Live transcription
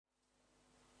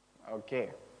Okay.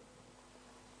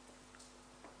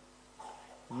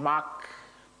 Mark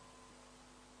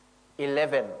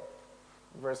 11,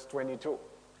 verse 22.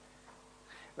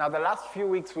 Now, the last few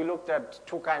weeks we looked at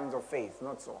two kinds of faith,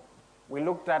 not so. We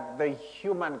looked at the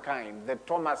human kind, the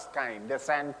Thomas kind, the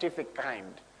scientific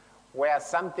kind, where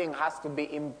something has to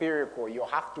be empirical. You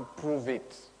have to prove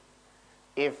it.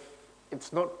 If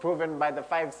it's not proven by the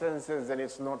five senses, then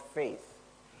it's not faith.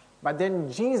 But then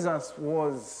Jesus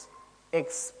was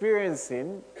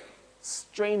experiencing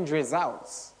strange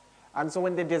results. And so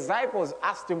when the disciples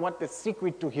asked him what the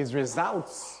secret to his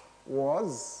results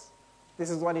was, this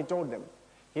is what he told them.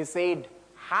 He said,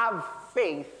 have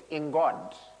faith in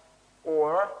God,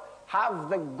 or have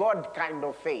the God kind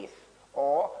of faith,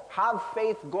 or have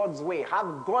faith God's way,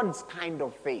 have God's kind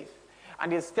of faith.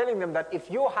 And he's telling them that if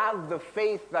you have the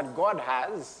faith that God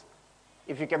has,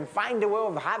 if you can find a way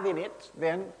of having it,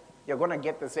 then you're going to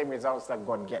get the same results that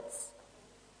God gets.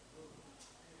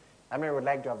 I mean, would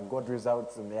like to have God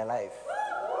results in their life.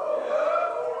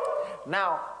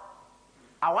 Now,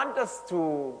 I want us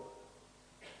to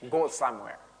go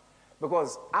somewhere.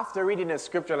 Because after reading a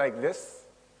scripture like this,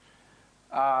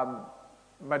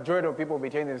 majority of people will be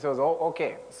telling themselves, oh,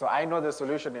 okay, so I know the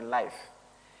solution in life.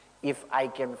 If I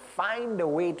can find a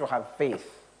way to have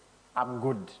faith, I'm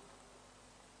good.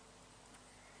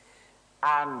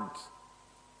 And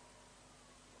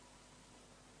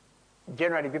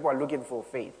generally, people are looking for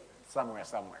faith somewhere.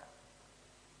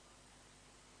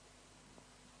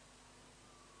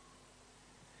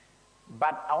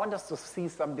 But I want us to see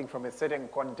something from a certain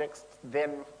context,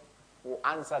 then we'll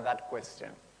answer that question.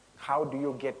 How do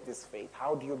you get this faith?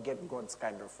 How do you get God's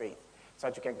kind of faith? So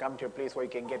that you can come to a place where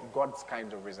you can get God's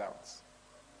kind of results.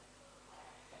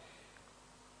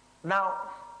 Now,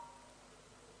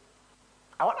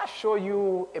 I want to show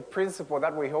you a principle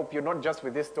that will help you not just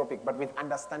with this topic, but with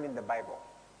understanding the Bible.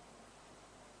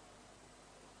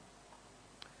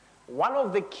 One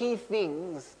of the key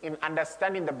things in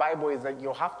understanding the Bible is that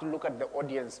you have to look at the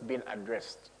audience being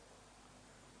addressed.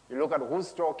 You look at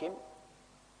who's talking,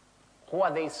 who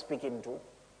are they speaking to,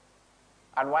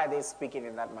 and why are they speaking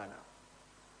in that manner.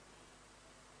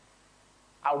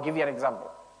 I'll give you an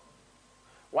example.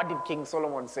 What did King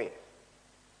Solomon say?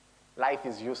 Life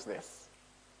is useless.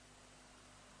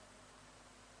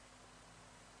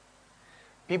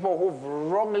 People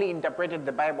who've wrongly interpreted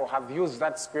the Bible have used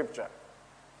that scripture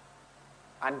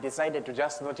and decided to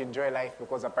just not enjoy life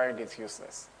because apparently it's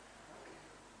useless.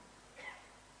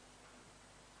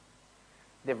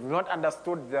 They've not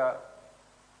understood the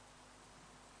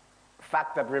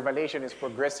fact that revelation is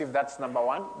progressive. That's number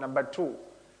one. Number two,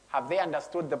 have they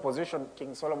understood the position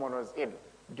King Solomon was in?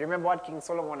 Do you remember what King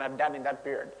Solomon had done in that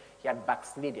period? He had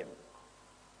backslidden.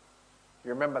 You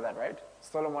remember that, right?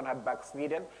 Solomon had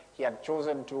backslidden. He had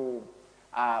chosen to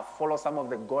follow some of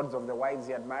the gods of the wives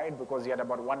he had married, because he had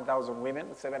about 1,000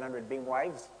 women, 700 being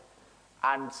wives.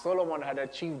 And Solomon had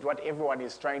achieved what everyone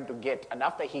is trying to get. And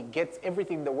after he gets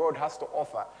everything the world has to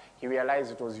offer, he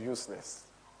realized it was useless.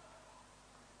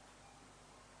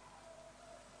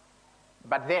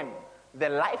 But then, the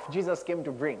life Jesus came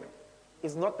to bring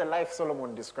is not the life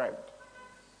Solomon described.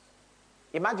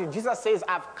 Imagine, Jesus says,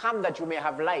 I've come that you may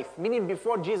have life. Meaning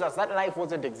before Jesus, that life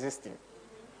wasn't existing.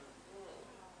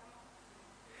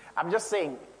 I'm just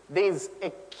saying, there's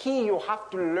a key you have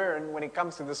to learn when it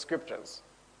comes to the scriptures.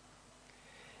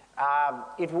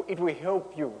 It will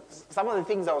help you. Some of the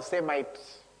things I'll say might...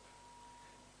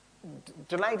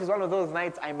 Tonight is one of those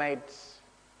nights I might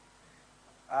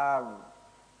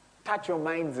touch your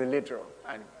minds a little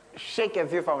and shake a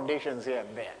few foundations here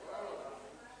and there.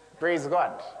 Praise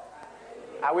God.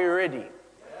 Are we ready?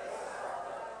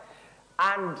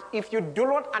 And if you do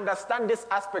not understand this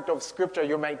aspect of scripture,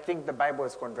 you might think the Bible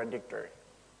is contradictory.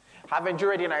 Haven't you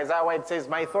read in Isaiah where it says,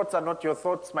 my thoughts are not your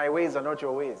thoughts, my ways are not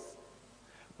your ways?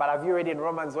 But have you read in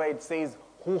Romans where it says,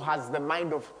 who has the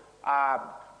mind of,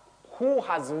 who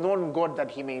has known God that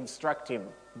he may instruct him,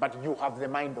 but you have the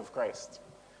mind of Christ?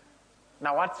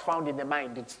 Now what's found in the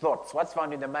mind? It's thoughts. What's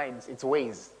found in the mind? It's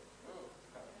ways.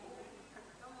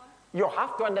 You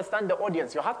have to understand the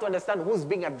audience. You have to understand who's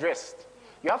being addressed.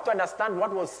 You have to understand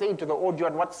what was said to the audio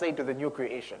and what's said to the new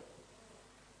creation.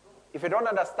 If you don't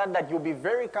understand that, you'll be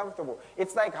very comfortable.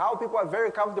 It's like how people are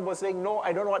very comfortable saying, no,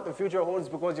 I don't know what the future holds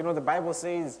because, the Bible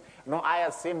says, no eye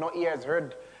has seen, no ear has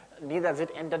heard, neither has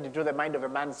it entered into the mind of a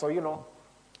man. So,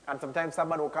 and sometimes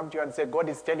someone will come to you and say, God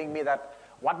is telling me that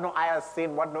what no eye has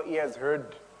seen, what no ear has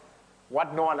heard, what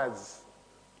has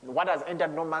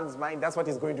entered no man's mind, that's what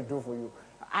he's going to do for you.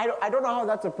 I don't know how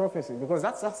that's a prophecy, because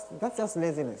that's just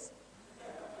laziness.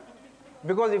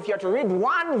 Because if you are to read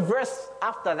one verse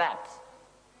after that,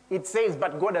 It says,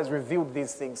 but God has revealed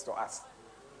these things to us.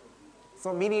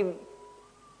 So meaning,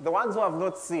 the ones who have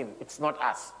not seen, it's not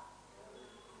us.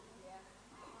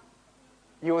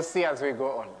 You will see as we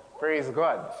go on. Praise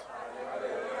God.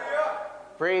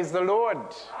 Praise the Lord.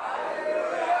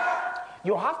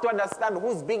 You have to understand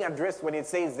who's being addressed when it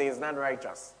says there is none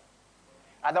righteous.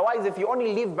 Otherwise, if you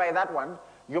only live by that one,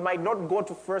 you might not go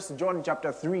to 1 John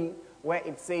chapter 3, where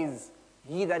it says,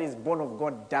 he that is born of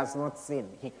God does not sin.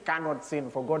 He cannot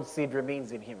sin, for God's seed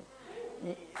remains in him.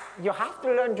 You have to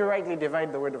learn to rightly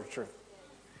divide the word of truth.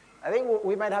 I think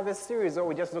we might have a series where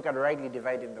we just look at rightly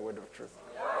dividing the word of truth.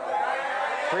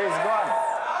 Praise God.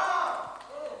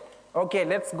 Okay,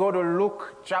 let's go to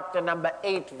Luke chapter number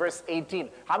 8, verse 18.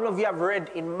 How many of you have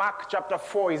read in Mark chapter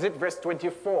 4, is it verse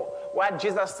 24, where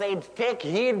Jesus said, take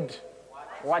heed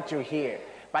what you hear.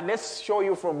 But let's show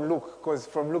you from Luke, because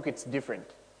from Luke it's different.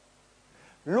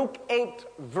 Luke 8,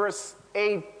 verse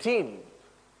 18.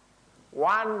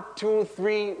 1, 2,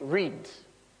 3, read.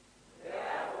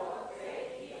 Therefore,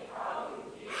 take heed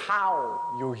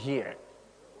how you hear.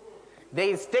 There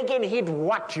is taking heed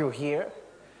what you hear.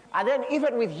 And then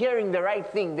even with hearing the right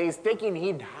thing, there is taking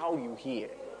heed how you hear.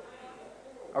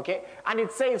 Okay? And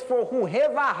it says, for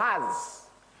whoever has,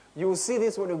 you will see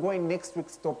this when you go in next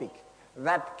week's topic,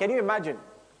 that, can you imagine,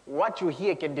 what you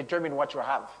hear can determine what you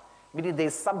have. Meaning there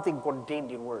is something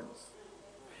contained in words.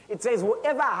 It says,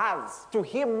 whoever has, to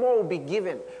him more will be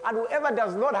given. And whoever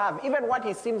does not have, even what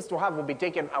he seems to have will be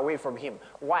taken away from him.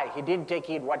 Why? He didn't take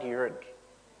heed what he heard.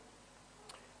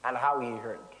 And how he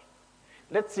heard.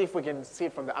 Let's see if we can see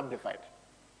it from the Amplified.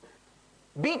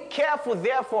 Be careful,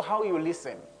 therefore, how you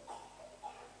listen.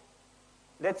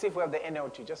 Let's see if we have the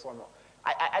NLT, just one more.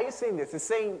 Are you saying this? It's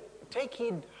saying, take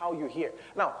heed how you hear.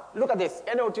 Now, look at this.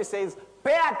 NLT says,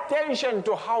 pay attention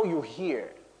to how you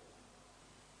hear.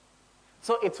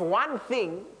 So it's one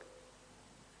thing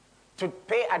to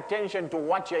pay attention to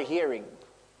what you're hearing.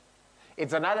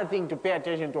 It's another thing to pay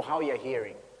attention to how you're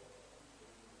hearing.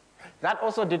 That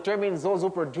also determines those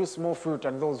who produce more fruit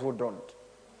and those who don't.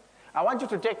 I want you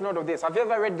to take note of this. Have you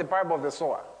ever read the parable of the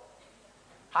sower?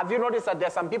 Have you noticed that there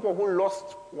are some people who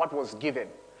lost what was given?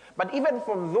 But even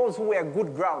from those who were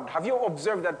good ground, have you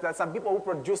observed that there are some people who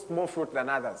produced more fruit than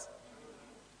others?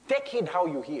 Take heed how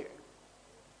you hear.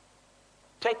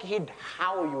 Take heed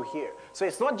how you hear. So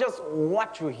it's not just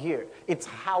what you hear, it's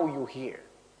how you hear.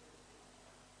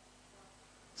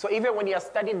 So even when you're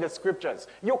studying the scriptures,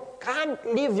 you can't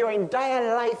live your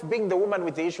entire life being the woman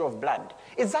with the issue of blood.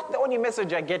 Is that the only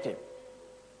message you're getting?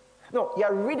 No,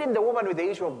 you're reading the woman with the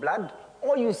issue of blood.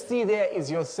 All you see there is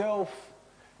yourself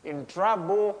in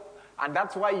trouble, and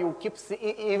that's why you keep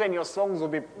even your songs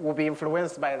will be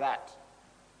influenced by that.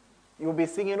 You'll be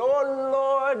singing, oh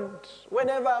Lord,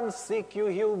 whenever I'm sick, you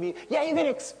heal me. You're even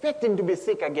expecting to be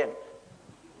sick again.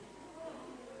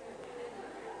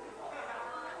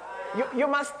 You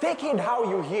must take it how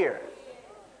you hear.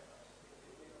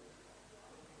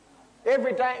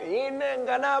 Every time, how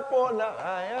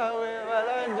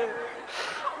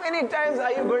many times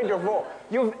are you going to fall?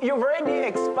 You've already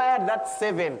expired that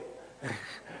 7.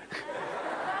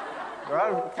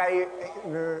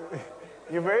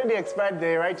 You've already expired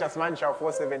the righteous man shall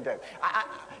fall 7 times.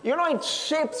 You know, it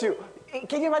shapes you.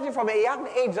 Can you imagine from a young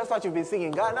age, that's what you've been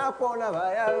singing.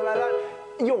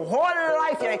 Your whole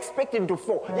life you're expecting to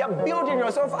fall. You're building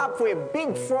yourself up for a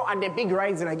big fall and a big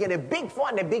rising again. A big fall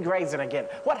and a big rising again.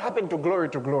 What happened to glory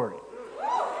to glory?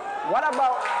 What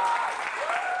about,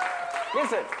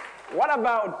 listen, what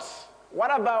about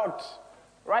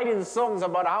writing songs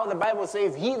about how the Bible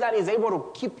says, he that is able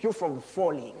to keep you from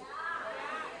falling?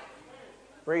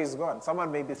 Praise God.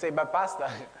 Someone may be saying, but Pastor,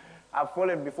 I've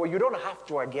fallen before. You don't have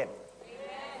to again.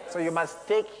 So you must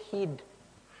take heed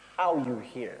how you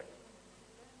hear.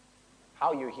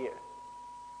 How you hear.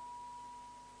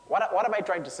 What am I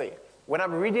trying to say? When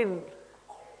I'm reading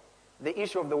the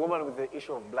issue of the woman with the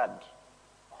issue of blood,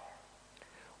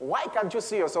 why can't you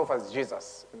see yourself as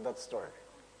Jesus in that story?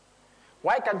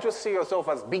 Why can't you see yourself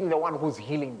as being the one who's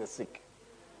healing the sick?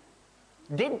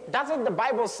 Doesn't the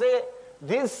Bible say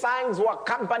these signs will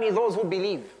accompany those who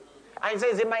believe? And it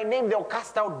says, in my name they'll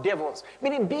cast out devils.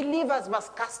 Meaning believers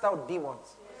must cast out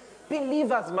demons.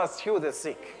 Believers must heal the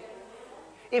sick.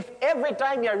 If every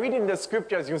time you're reading the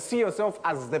scriptures, you see yourself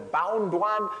as the bound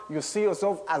one, you see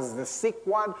yourself as the sick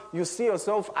one, you see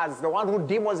yourself as the one who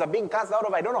demons are being cast out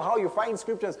of, I don't know how you find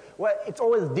scriptures where it's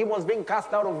always demons being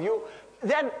cast out of you,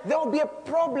 then there will be a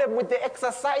problem with the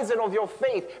exercising of your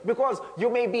faith, because you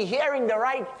may be hearing the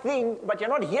right thing, but you're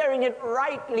not hearing it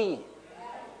rightly.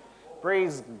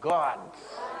 Praise God.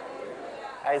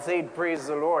 I said, praise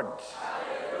the Lord.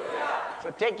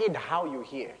 So take it how you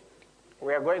hear.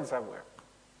 We are going somewhere.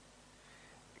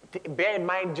 Bear in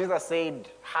mind, Jesus said,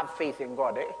 have faith in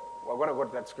God. We're going to go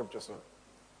to that scripture soon.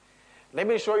 Let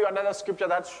me show you another scripture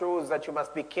that shows that you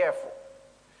must be careful.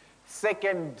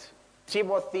 2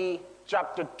 Timothy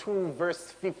chapter 2,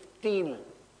 verse 15.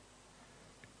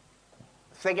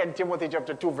 2 Timothy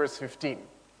chapter 2, verse 15.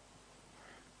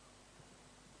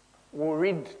 We'll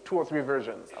read 2 or 3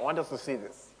 versions. I want us to see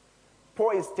this.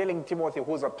 Paul is telling Timothy,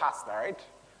 who's a pastor, right?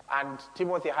 And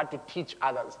Timothy had to teach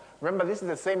others. Remember, this is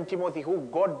the same Timothy who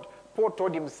Paul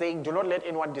told him, saying, do not let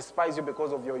anyone despise you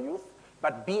because of your youth,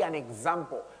 but be an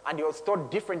example. And he was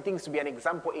taught different things to be an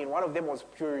example in. One of them was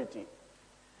purity.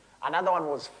 Another one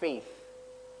was faith.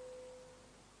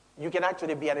 You can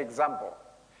actually be an example.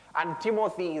 And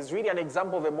Timothy is really an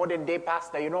example of a modern day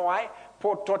pastor. You know why?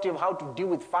 Paul taught him how to deal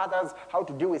with fathers, how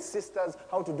to deal with sisters,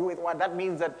 how to deal with what. That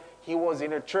means that he was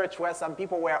in a church where some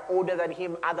people were older than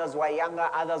him, others were younger,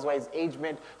 others were his age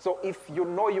mate. So if you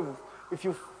know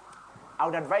I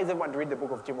would advise everyone to read the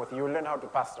book of Timothy. You will learn how to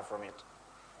pastor from it.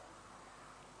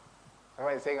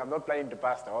 Everyone is saying, I'm not planning to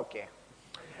pastor. Okay.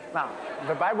 Now,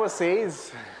 the Bible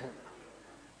says,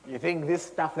 you think this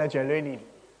stuff that you're learning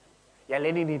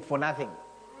it for nothing.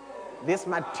 This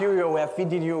material we're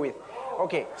feeding you with.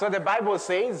 Okay, so the Bible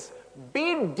says,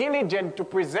 be diligent to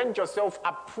present yourself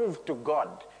approved to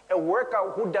God, a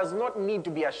worker who does not need to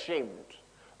be ashamed,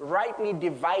 rightly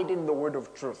dividing the word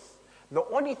of truth. The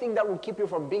only thing that will keep you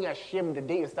from being ashamed the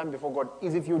day you stand before God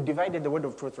is if you divided the word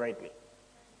of truth rightly.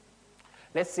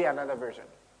 Let's see another version.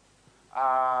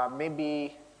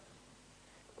 Maybe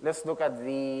let's look at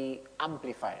the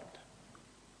Amplified.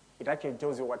 It actually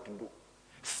tells you what to do.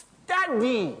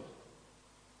 Study.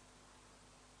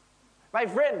 My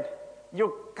friend,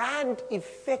 you can't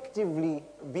effectively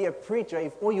be a preacher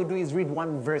if all you do is read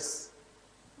one verse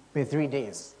per 3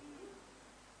 days.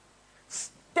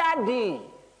 Study.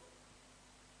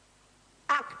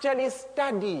 Actually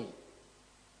study.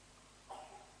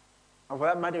 And for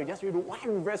that matter, you just read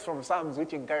one verse from Psalms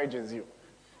which encourages you.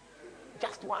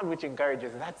 Just one which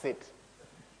encourages, that's it.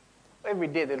 Every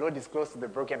day the Lord is close to the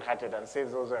brokenhearted and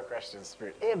saves those who are crushed in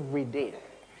spirit. Every day.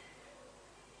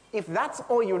 If that's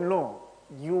all you know,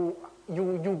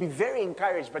 you'll be very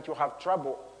encouraged, but you'll have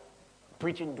trouble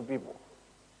preaching to people.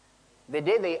 The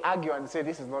day they argue and say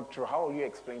this is not true, how will you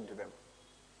explain to them?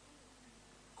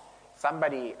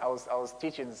 I was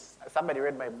teaching, somebody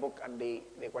read my book and they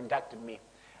contacted me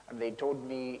and they told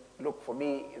me, look, for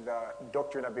me, the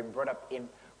doctrine I've been brought up in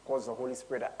calls the Holy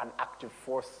Spirit an active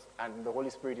force, and the Holy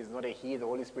Spirit is not a he, the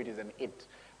Holy Spirit is an it.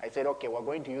 I said, okay, we're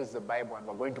going to use the Bible and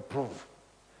we're going to prove.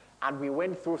 And we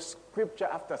went through scripture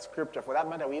after scripture. For that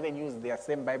matter, we even used their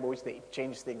same Bible, which they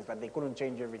changed things, but they couldn't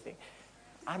change everything.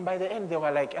 And by the end, they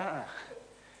were like,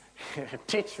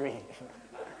 teach me.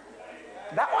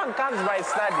 That one comes by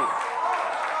study.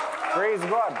 Praise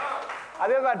God. Have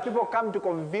you ever had people come to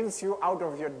convince you out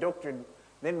of your doctrine,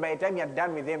 then by the time you're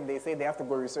done with them, they say they have to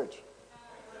go research?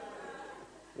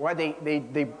 Where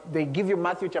they give you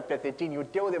Matthew chapter 13, you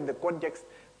tell them the context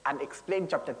and explain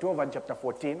chapter 12 and chapter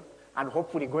 14, and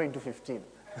hopefully go into 15.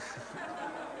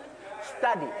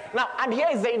 Study. Now, and here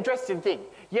is the interesting thing.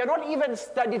 You don't even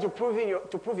study to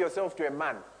prove yourself to a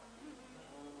man.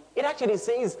 It actually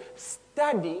says,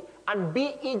 study and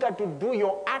be eager to do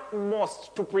your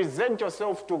utmost to present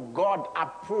yourself to God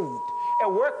approved. A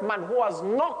workman who has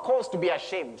no cause to be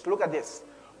ashamed. Look at this.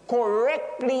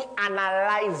 Correctly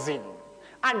analyzing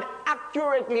and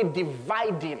accurately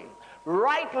dividing,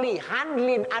 rightly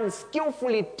handling and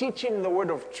skillfully teaching the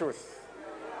word of truth.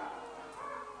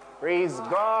 Praise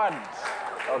God.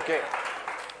 Okay.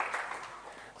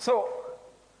 So,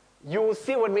 you will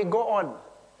see when we go on,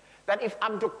 that if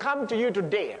I'm to come to you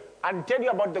today and tell you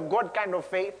about the God kind of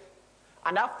faith,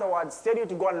 and afterwards tell you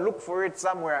to go and look for it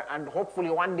somewhere, and hopefully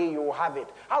one day you will have it,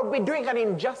 I'll be doing an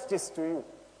injustice to you.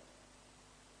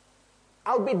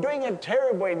 I'll be doing a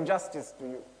terrible injustice to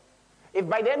you. If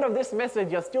by the end of this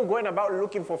message you're still going about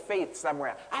looking for faith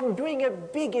somewhere, I'm doing a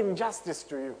big injustice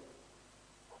to you.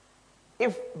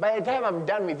 If by the time I'm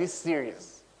done with this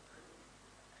series,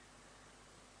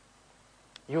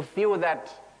 you feel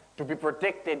that to be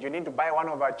protected, you need to buy one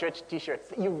of our church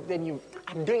t-shirts,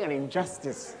 I'm doing an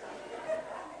injustice.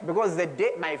 Because the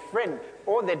day, my friend,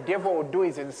 all the devil will do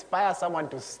is inspire someone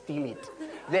to steal it.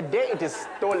 The day it is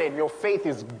stolen, your faith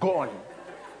is gone.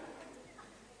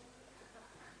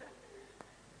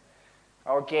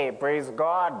 Okay, praise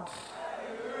God.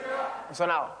 So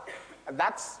now,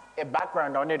 that's a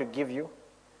background I wanted to give you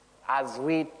as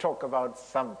we talk about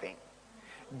something.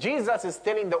 Jesus is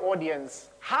telling the audience,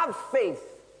 have faith.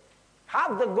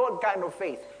 Have the God kind of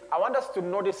faith. I want us to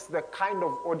notice the kind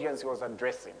of audience he was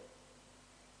addressing.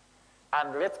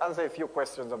 And let's answer a few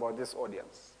questions about this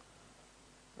audience.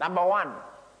 Number one,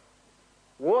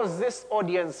 was this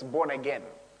audience born again?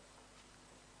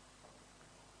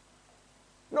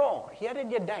 No, he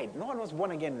hadn't yet died. No one was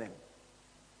born again then.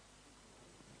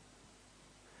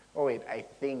 Oh wait, I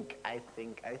think,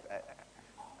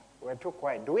 we're too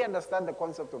quiet. Do we understand the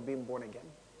concept of being born again?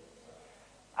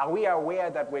 Are we aware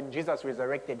that when Jesus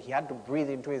resurrected, he had to breathe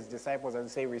into his disciples and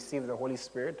say, receive the Holy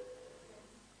Spirit?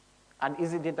 And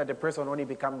isn't it that the person only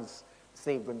becomes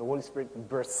saved when the Holy Spirit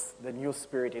bursts the new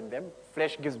spirit in them?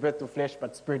 Flesh gives birth to flesh,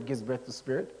 but spirit gives birth to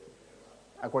spirit,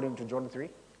 according to John 3.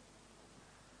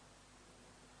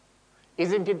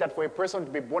 Isn't it that for a person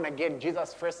to be born again,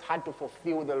 Jesus first had to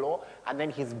fulfill the law, and then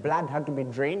his blood had to be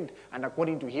drained, and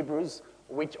according to Hebrews,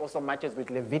 which also matches with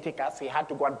Leviticus, he had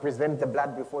to go and present the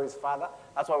blood before his father.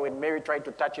 That's why when Mary tried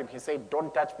to touch him, he said,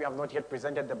 don't touch me, I have not yet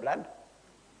presented the blood.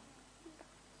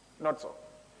 Not so.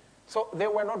 So they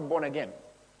were not born again.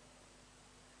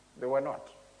 They were not.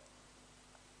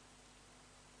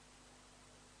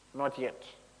 Not yet.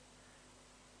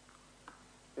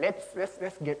 Let's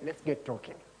get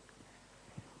talking.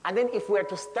 And then if we are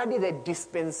to study the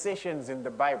dispensations in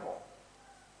the Bible,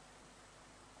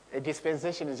 a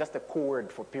dispensation is just a cool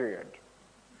word for period.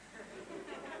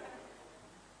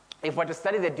 If we're to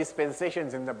study the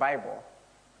dispensations in the Bible,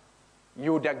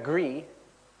 you would agree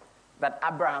that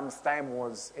Abraham's time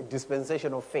was a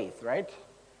dispensation of faith, right?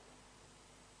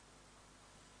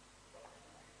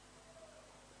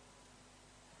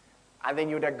 And then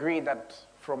you'd agree that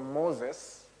from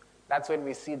Moses, that's when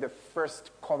we see the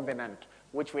first covenant,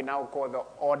 which we now call the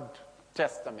Old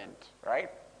Testament, right?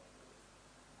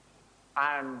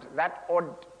 And that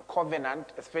Old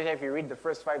Covenant, especially if you read the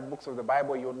first 5 books of the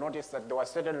Bible, you'll notice that there were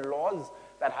certain laws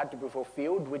that had to be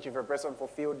fulfilled, which if a person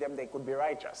fulfilled them, they could be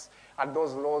righteous. And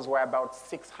those laws were about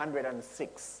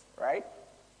 606, right?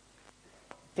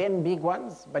 10 big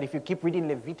ones, but if you keep reading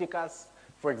Leviticus,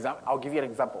 for example, I'll give you an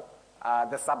example.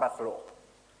 The Sabbath law.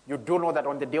 You do know that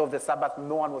on the day of the Sabbath,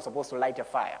 no one was supposed to light a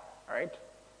fire, right?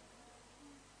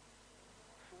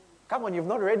 Come on, you've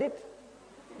not read it?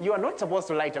 You are not supposed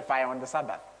to light a fire on the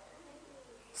Sabbath.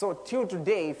 So till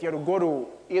today, if you're to go to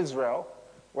Israel,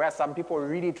 where some people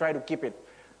really try to keep it,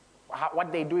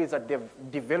 what they do is that they've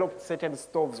developed certain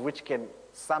stoves which can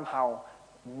somehow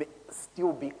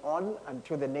still be on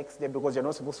until the next day because you're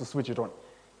not supposed to switch it on.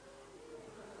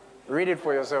 Read it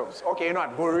for yourselves. Okay, you know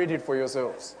what? Go read it for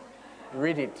yourselves.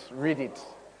 Read it.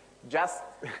 Just,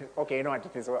 okay, you know what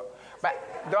it is well. But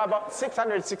there are about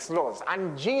 606 laws.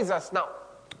 And Jesus, now,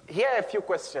 here are a few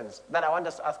questions that I want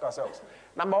us to ask ourselves.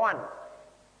 Number one,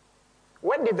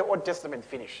 when did the Old Testament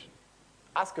finish?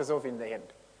 Ask yourself in the end.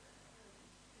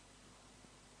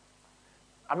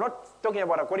 I'm not talking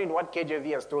about according to what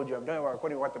KJV has told you. I'm talking about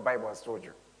according to what the Bible has told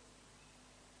you.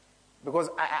 Because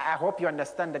I hope you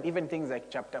understand that even things like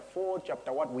chapter 4,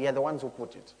 chapter 1, we are the ones who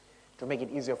put it to make it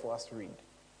easier for us to read.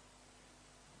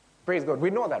 Praise God.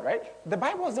 We know that, right? The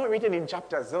Bible is not written in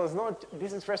chapters. There was not,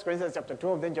 this is 1 Corinthians chapter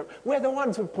 12, then chapter. We're the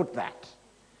ones who put that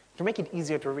to make it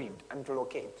easier to read and to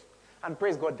locate. And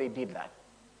praise God, they did that.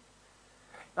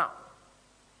 Now,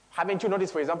 haven't you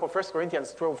noticed, for example, 1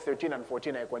 Corinthians 12, 13, and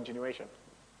 14 are a continuation?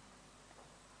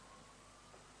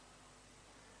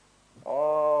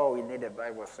 Oh, we need a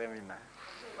Bible seminar.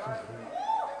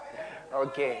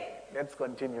 Okay, let's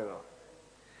continue though.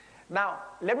 Now,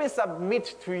 let me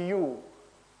submit to you,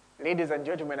 ladies and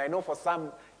gentlemen, I know for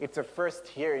some it's a first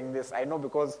hearing this. I know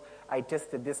because I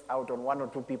tested this out on 1 or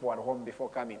 2 people at home before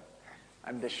coming,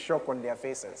 and the shock on their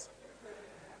faces.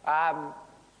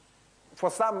 For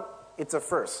some, it's a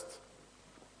first.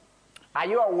 Are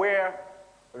you aware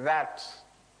that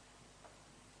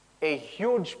a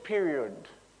huge period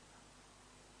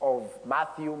of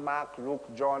Matthew, Mark, Luke,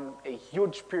 John, a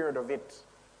huge period of it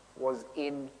was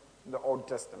in the Old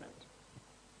Testament?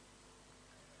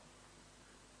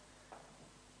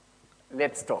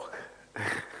 Let's talk.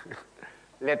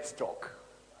 Let's talk.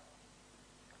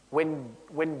 When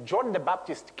John the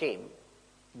Baptist came,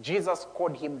 Jesus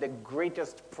called him the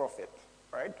greatest prophet,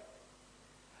 right?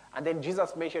 And then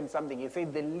Jesus mentioned something. He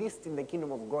said, the least in the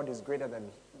kingdom of God is greater than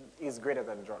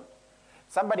John.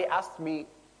 Somebody asked me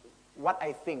what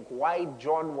I think, why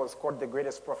John was called the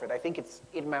greatest prophet. I think it's,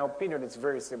 in my opinion, it's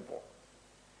very simple.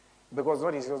 Because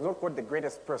notice, he was not called the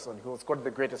greatest person, he was called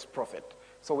the greatest prophet.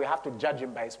 So we have to judge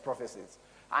him by his prophecies.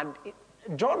 And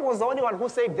John was the only one who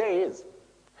said, there he is.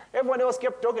 Everyone else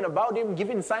kept talking about him,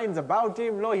 giving signs about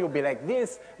him. No, he'll be like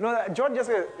this. No, John just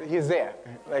said, he's there.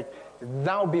 Like,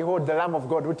 now behold the Lamb of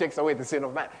God who takes away the sin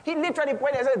of man. He literally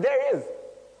pointed and said, there he is.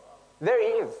 There he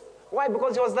is. Why?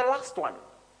 Because he was the last one.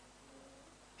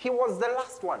 He was the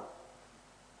last one.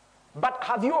 But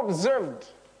have you observed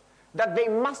that there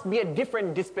must be a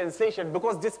different dispensation?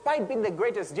 Because despite being the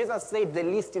greatest, Jesus said the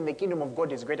least in the kingdom of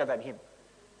God is greater than him.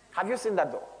 Have you seen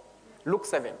that though? Luke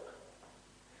 7.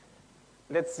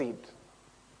 Let's see it.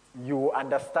 You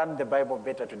understand the Bible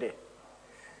better today.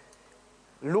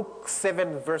 Luke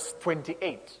 7 verse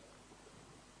 28.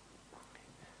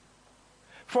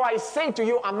 For I say to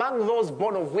you, among those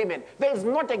born of women, there is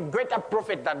not a greater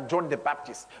prophet than John the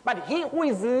Baptist. But he who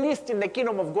is least in the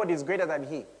kingdom of God is greater than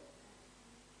he.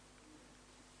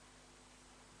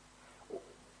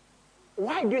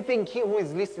 Why do you think he who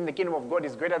is least in the kingdom of God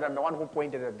is greater than the one who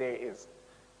pointed that there is?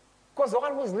 Because the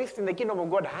one who is least in the kingdom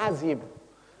of God has him.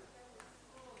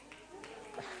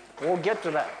 We'll get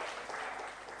to that.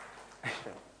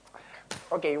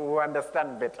 Okay, we'll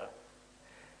understand better.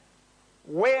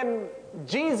 When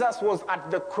Jesus was at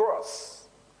the cross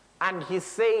and he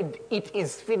said, "It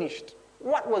is finished,"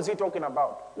 what was he talking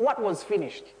about? What was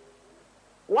finished?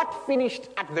 What finished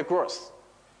at the cross?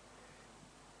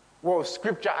 Well,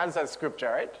 scripture answers scripture,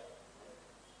 right?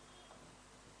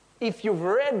 If you've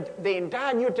read the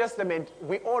entire New Testament,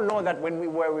 we all know that when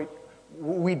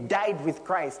we died with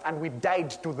Christ and we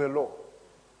died to the law.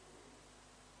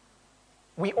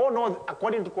 We all know,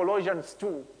 according to Colossians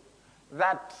 2,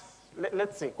 that,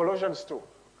 let's see, Colossians 2.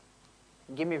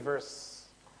 Give me verse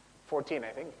 14, I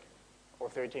think, or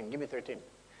 13. Give me 13.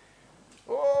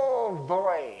 Oh,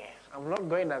 boy, I'm not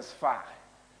going as far.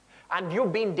 And you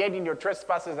being dead in your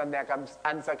trespasses and the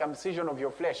uncircumcision of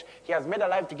your flesh, he has made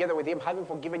alive together with him, having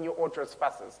forgiven you all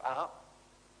trespasses.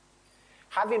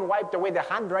 Having wiped away the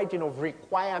handwriting of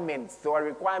requirements. There were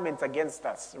requirements against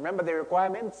us. Remember the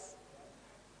requirements?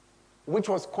 Which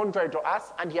was contrary to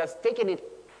us, and he has taken it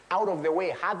out of the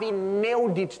way, having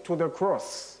nailed it to the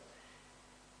cross.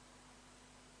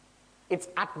 It's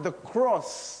at the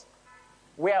cross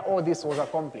where all this was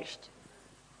accomplished.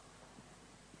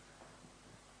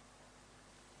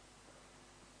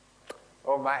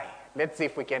 Oh my, let's see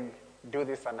if we can do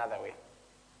this another way.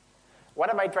 What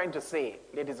am I trying to say,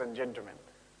 ladies and gentlemen?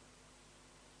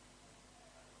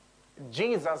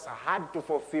 Jesus had to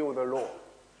fulfill the law.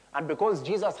 And because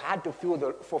Jesus had to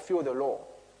fulfill the law,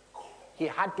 he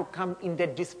had to come in the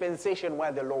dispensation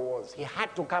where the law was. He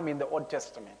had to come in the Old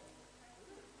Testament.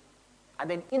 And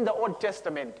then in the Old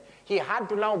Testament, he had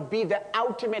to now be the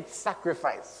ultimate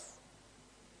sacrifice,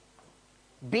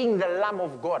 being the Lamb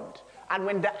of God. And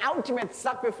when the ultimate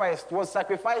sacrifice was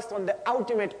sacrificed on the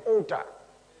ultimate altar,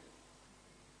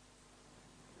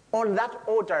 on that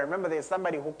altar, remember there's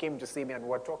somebody who came to see me and we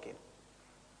were talking.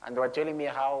 And they were telling me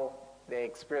how they're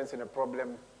experiencing a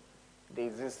problem.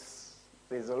 There's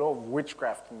a lot of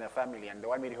witchcraft in their family and they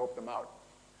want me to help them out.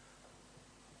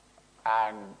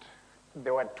 And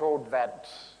they were told that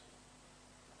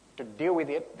to deal with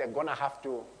it, they're going to have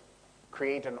to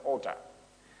create an altar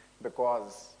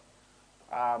because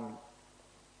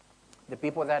the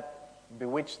people that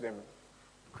bewitched them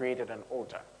created an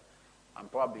altar and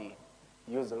probably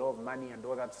used a lot of money and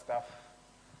all that stuff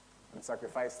and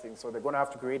sacrificed things. So they're going to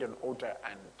have to create an altar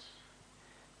and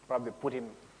probably put in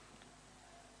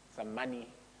some money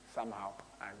somehow.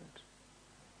 And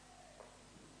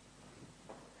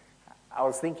I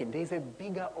was thinking, there's a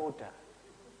bigger altar.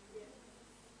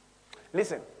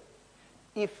 Listen,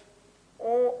 if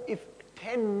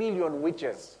 10 million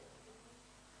witches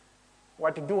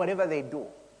were to do whatever they do,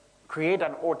 create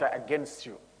an altar against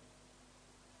you,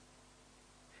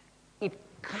 it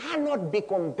cannot be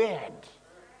compared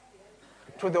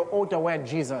to the altar where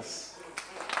Jesus.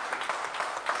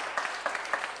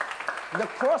 The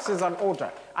cross is an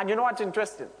altar. And you know what's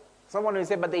interesting? Someone will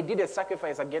say, but they did a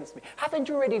sacrifice against me. Haven't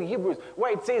you read in Hebrews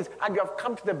where it says, and you have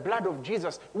come to the blood of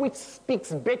Jesus, which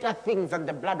speaks better things than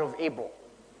the blood of Abel?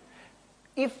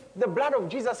 If the blood of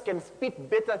Jesus can speak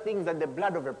better things than the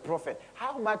blood of a prophet,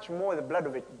 how much more the blood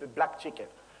of a black chicken?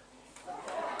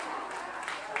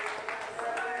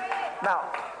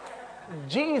 Now,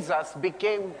 Jesus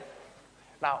became...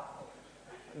 Now,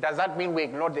 does that mean we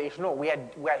ignore the issue? No, we are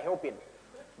helping.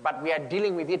 But we are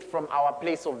dealing with it from our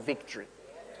place of victory.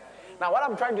 Now, what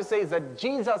I'm trying to say is that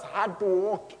Jesus had to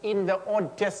walk in the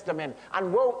Old Testament,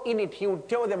 and while in it, he would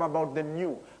tell them about the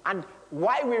new. And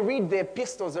why we read the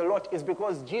epistles a lot is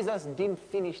because Jesus didn't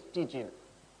finish teaching.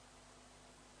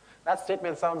 That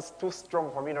statement sounds too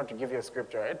strong for me not to give you a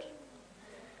scripture, right?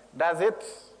 Does it?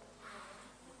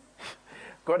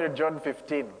 Go to John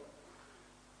 15.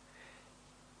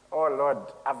 Oh, Lord,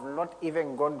 I've not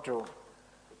even gone to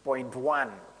point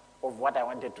 1 of what I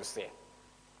wanted to say.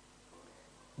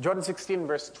 John 16,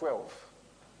 verse 12.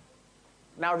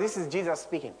 Now, this is Jesus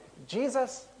speaking.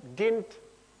 Jesus didn't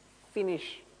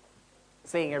finish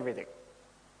saying everything.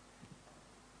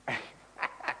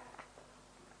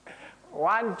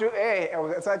 1, 2, hey,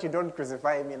 so that you don't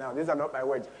crucify me now. These are not my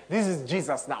words. This is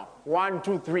Jesus now. 1,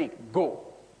 2, 3, go.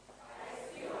 I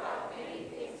still have many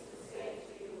things to say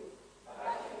to you,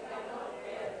 but you cannot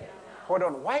bear them now. Hold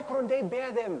on. Why couldn't they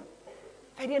bear them?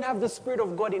 They didn't have the Spirit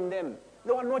of God in them.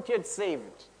 They were not yet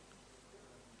saved.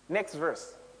 Next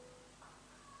verse.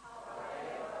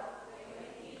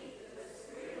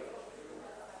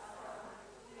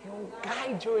 He will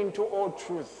guide you into all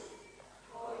truth.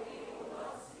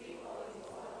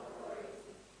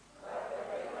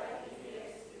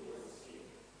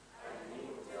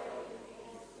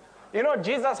 You know,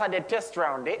 Jesus had a test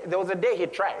round. There was a day he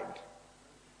tried.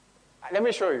 Let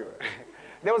me show you.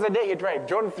 There was a day he tried,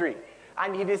 John 3.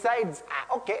 And he decides,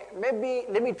 okay, maybe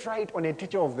let me try it on a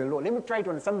teacher of the law. Let me try it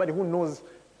on somebody who knows,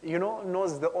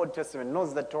 knows the Old Testament,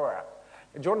 knows the Torah.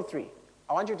 John 3.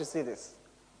 I want you to see this.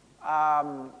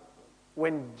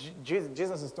 When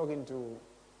Jesus is talking to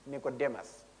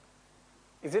Nicodemus,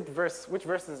 which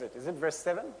verse is it? Is it verse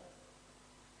 7?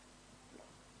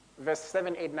 Verse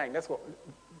 7, 8, 9. Let's go.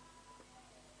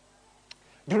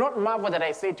 Do not marvel that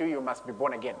I say to you, you must be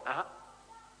born again.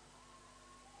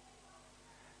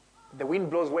 The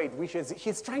wind blows where it wishes.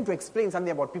 He's trying to explain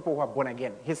something about people who are born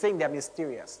again. He's saying they're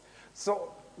mysterious.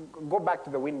 So go back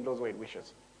to the wind blows where it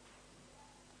wishes.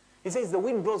 He says the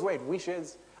wind blows where it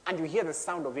wishes, and you hear the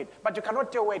sound of it, but you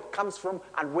cannot tell where it comes from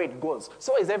and where it goes.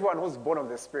 So is everyone who's born of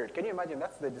the Spirit. Can you imagine?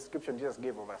 That's the description Jesus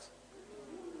gave of us.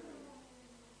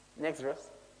 Next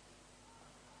verse.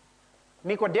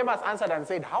 Nicodemus answered and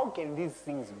said, how can these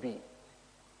things be?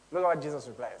 Look at what Jesus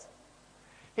replies.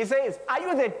 He says, are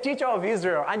you the teacher of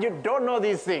Israel and you don't know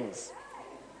these things?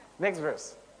 Next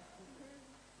verse.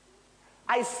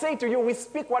 I say to you, we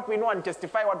speak what we know and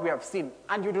testify what we have seen,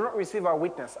 and you do not receive our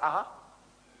witness. I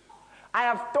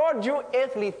have told you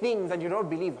earthly things and you don't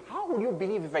believe. How will you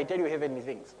believe if I tell you heavenly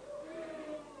things?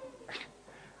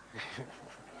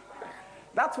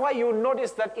 That's why you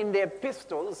notice that in the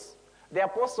epistles, the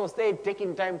apostles stayed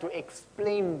taking time to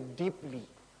explain deeply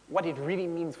what it really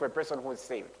means for a person who is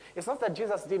saved. It's not that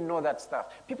Jesus didn't know that stuff.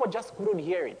 People just couldn't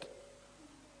hear it.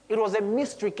 It was a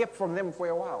mystery kept from them for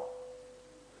a while.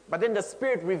 But then the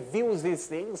Spirit reveals these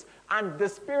things, and the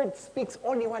Spirit speaks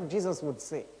only what Jesus would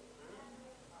say.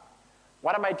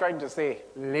 What am I trying to say,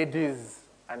 ladies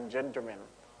and gentlemen?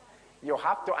 You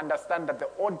have to understand that the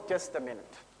Old Testament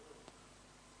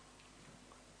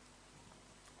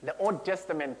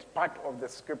part of the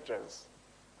scriptures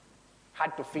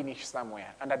had to finish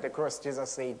somewhere. And at the cross,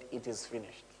 Jesus said, it is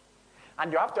finished.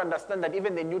 And you have to understand that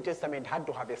even the New Testament had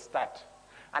to have a start.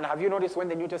 And have you noticed when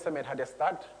the New Testament had a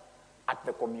start? At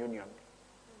the communion.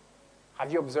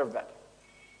 Have you observed that?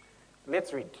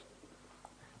 Let's read.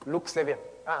 Luke 7.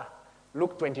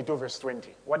 Luke 22, verse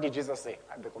 20. What did Jesus say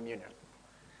at the communion?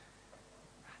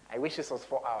 I wish this was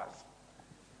 4 hours.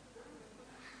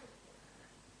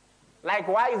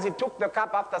 Likewise, he took the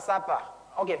cup after supper.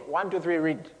 Okay, 1, 2, 3,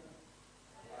 read.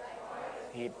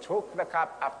 He took the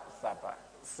cup after supper,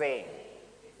 saying,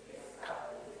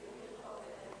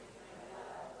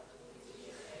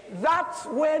 that's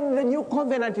when the new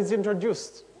covenant is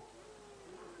introduced.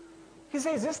 He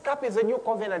says, this cup is a new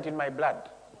covenant in my blood.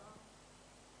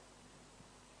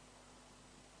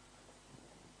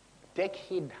 Take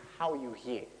heed how you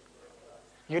hear.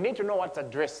 You need to know what's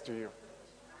addressed to you.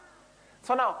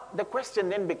 So now, the question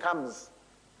then becomes,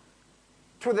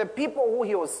 to the people who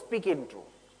he was speaking to,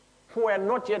 who were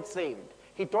not yet saved,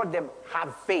 he told them,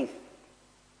 have faith.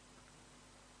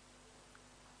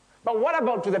 But what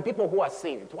about to the people who are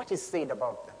saved? What is said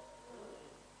about them?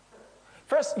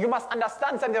 First, you must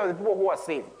understand something about the people who are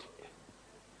saved.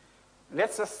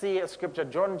 Let's just see a scripture,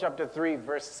 John chapter 3,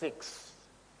 verse 6.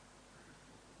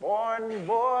 Born,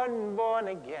 born, born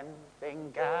again.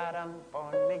 Thank God I'm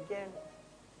born again.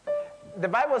 The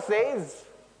Bible says,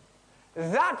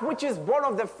 that which is born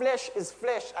of the flesh is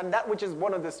flesh, and that which is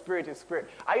born of the Spirit is spirit.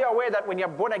 Are you aware that when you're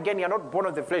born again, you're not born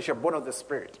of the flesh, you're born of the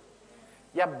Spirit?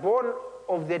 You're born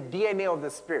of the DNA of the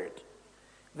Spirit.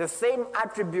 The same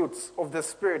attributes of the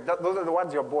Spirit, those are the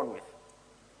ones you're born with.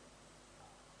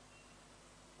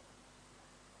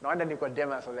 No wonder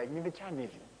Nicodemus was like,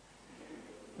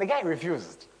 the guy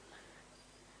refused.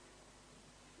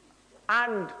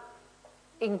 And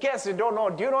in case you don't know,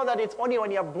 do you know that it's only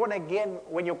when you're born again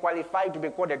when you qualify to be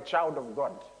called a child of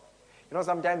God? You know,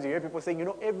 sometimes you hear people saying,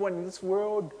 everyone in this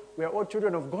world, we are all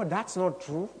children of God. That's not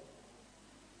true.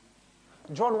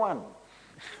 John 1.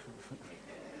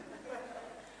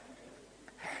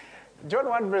 John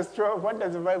 1 verse 12, what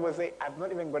does the Bible say? I've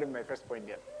not even gotten my first point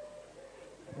yet.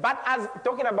 But as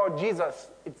talking about Jesus,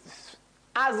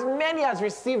 As many as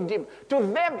received him, to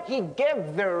them he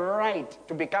gave the right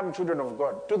to become children of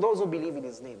God, to those who believe in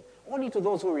his name. Only to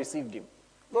those who received him.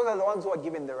 Those are the ones who are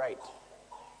given the right.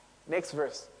 Next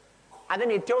verse. And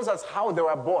then it tells us how they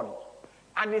were born.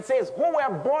 And it says, who were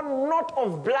born not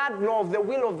of blood, nor of the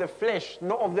will of the flesh,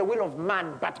 nor of the will of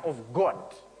man, but of God.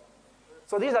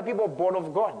 So these are people born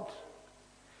of God.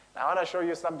 Now I want to show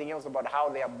you something else about how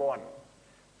they are born.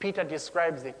 Peter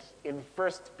describes it in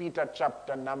 1 Peter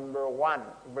chapter number 1,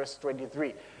 verse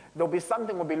 23. There'll be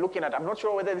something we'll be looking at. I'm not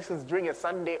sure whether this is during a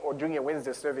Sunday or during a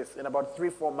Wednesday service in about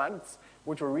 3-4 months,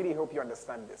 which will really help you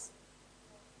understand this.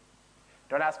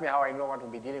 Don't ask me how I know what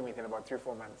we'll be dealing with in about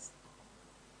 3-4 months.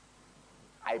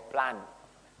 I plan.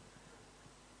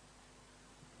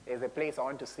 There's a place I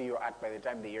want to see you at by the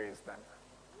time the year is done.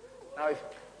 Now,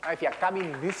 if you're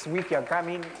coming this week, you're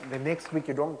coming. The next week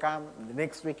you don't come. The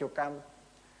next week you come.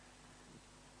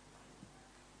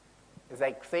 It's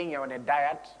like saying you're on a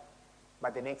diet,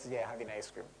 but the next day you're having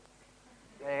ice cream.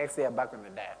 The next day you're back on the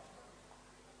diet.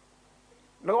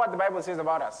 Look at what the Bible says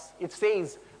about us. It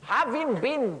says, having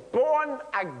been born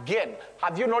again.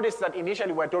 Have you noticed that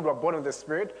initially we're told we're born of the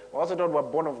Spirit? We're also told we're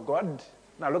born of God.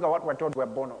 Now look at what we're told we're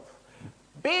born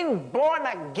of. Being born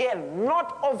again,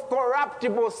 not of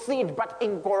corruptible seed, but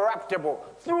incorruptible,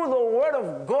 through the word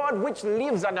of God which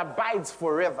lives and abides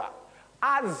forever.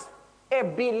 As a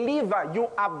believer, you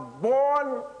are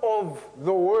born of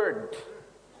the word.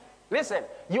 Listen,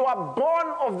 you are born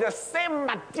of the same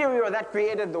material that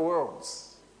created the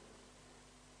worlds.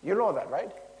 You know that,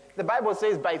 right? The Bible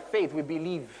says by faith we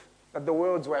believe that the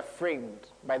worlds were framed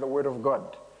by the word of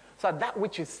God. So that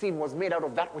which is seen was made out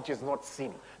of that which is not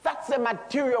seen. That's the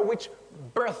material which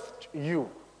birthed you.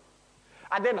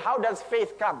 And then how does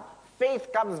faith come?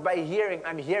 Faith comes by hearing,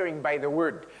 and hearing by the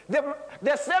word.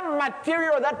 The same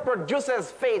material that produces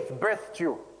faith birthed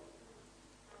you.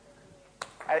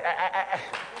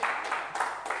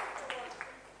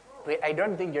 Wait, I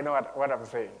don't think you know what I'm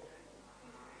saying.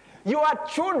 You are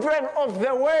children of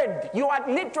the word. You are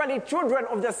literally children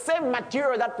of the same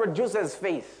material that produces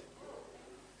faith.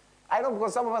 I know,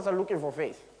 because some of us are looking for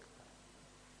faith.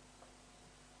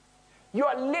 You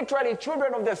are literally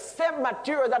children of the same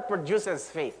material that produces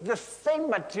faith. The same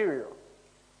material.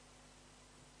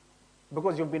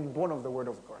 Because you've been born of the word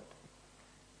of God.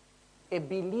 A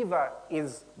believer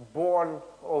is born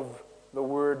of the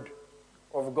word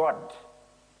of God.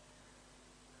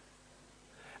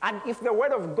 And if the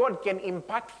word of God can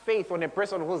impart faith on a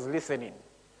person who's listening,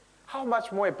 how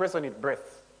much more a person in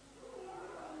birth?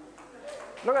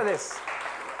 Look at this.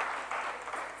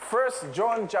 1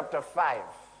 John chapter 5.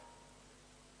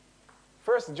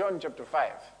 1 John chapter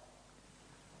 5,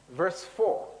 verse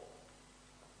 4.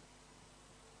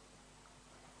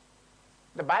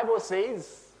 The Bible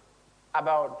says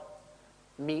about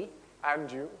me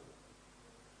and you.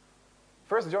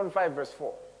 1 John 5, verse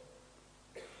 4.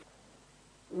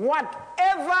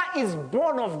 Whatever is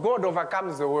born of God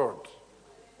overcomes the world.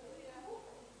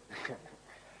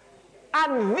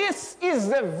 And this is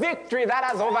the victory that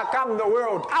has overcome the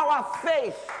world, our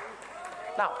faith.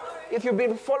 Now, if you've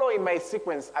been following my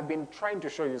sequence, I've been trying to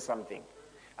show you something.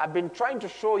 I've been trying to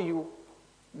show you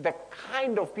the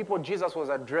kind of people Jesus was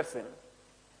addressing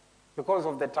because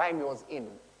of the time he was in.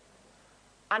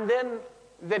 And then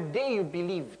the day you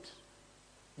believed,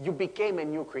 you became a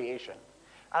new creation.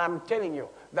 And I'm telling you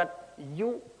that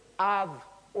you have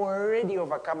already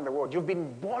overcome the world. You've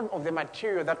been born of the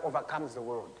material that overcomes the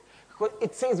world. Because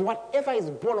it says whatever is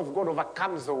born of God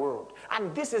overcomes the world.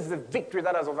 And this is the victory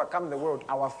that has overcome the world,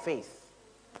 our faith.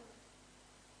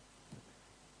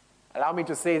 Allow me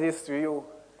to say this to you,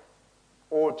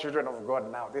 all children of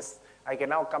God now. I can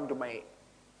now come to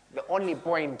the only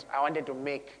point I wanted to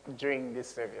make during this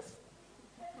service.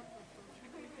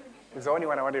 It's the only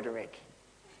one I wanted to make.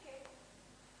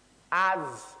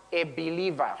 As a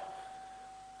believer,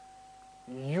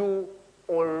 you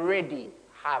already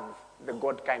have the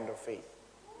God kind of faith.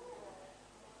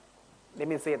 Let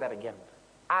me say that again.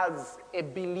 As a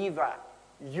believer,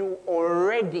 you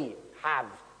already have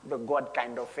the God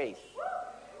kind of faith.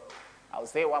 I'll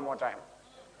say it one more time.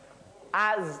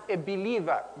 As a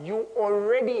believer, you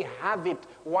already have it.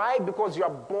 Why? Because you are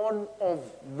born of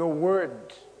the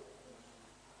Word.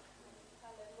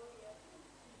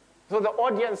 So the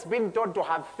audience being taught to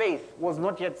have faith was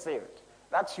not yet saved.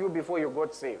 That's you before you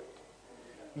got saved.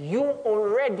 You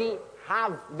already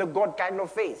have the God kind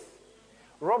of faith.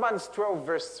 Romans 12,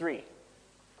 verse 3.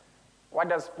 What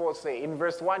does Paul say? In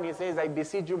verse 1, he says, I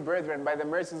beseech you, brethren, by the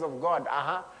mercies of God,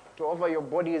 to offer your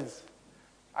bodies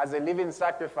as a living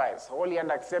sacrifice, holy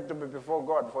and acceptable before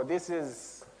God. For this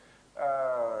is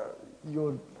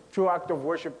your True act of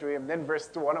worship to him. Then verse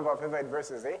 2, one of our favorite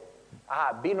verses, eh?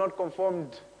 Be not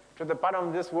conformed to the pattern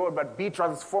of this world, but be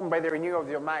transformed by the renewal of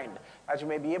your mind, that you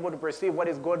may be able to perceive what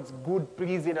is God's good,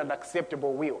 pleasing, and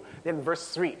acceptable will. Then verse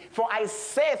 3, for I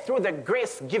say through the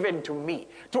grace given to me,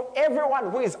 to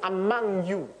everyone who is among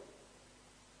you,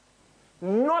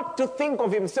 not to think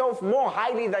of himself more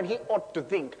highly than he ought to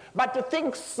think, but to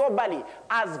think soberly,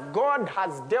 as God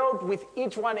has dealt with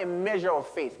each one a measure of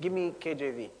faith. Give me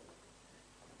KJV.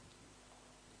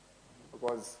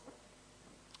 Because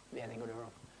they got it wrong.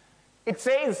 It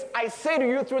says, I say to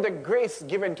you through the grace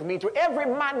given to me, to every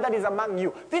man that is among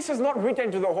you. This is not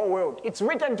written to the whole world. It's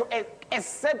written to a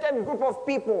certain group of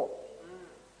people.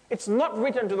 It's not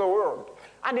written to the world.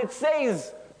 And it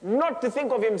says, not to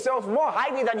think of himself more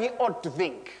highly than he ought to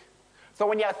think. So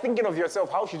when you are thinking of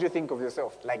yourself, how should you think of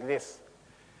yourself? Like this.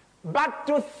 But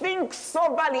to think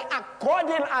soberly,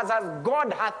 according as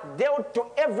God hath dealt to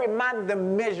every man the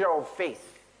measure of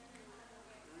faith.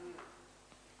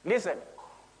 Listen,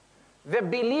 the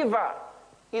believer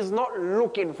is not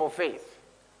looking for faith.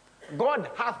 God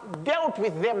hath dealt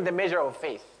with them the measure of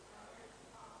faith.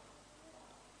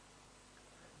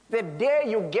 The day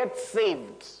you get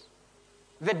saved,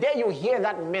 the day you hear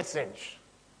that message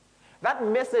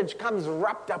comes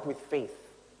wrapped up with faith.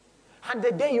 And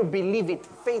the day you believe it,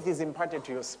 faith is imparted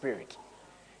to your spirit.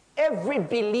 Every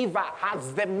believer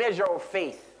has the measure of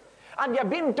faith. And you're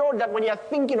being told that when you're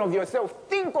thinking of yourself,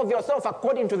 think of yourself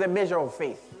according to the measure of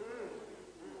faith.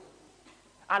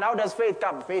 And how does faith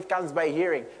come? Faith comes by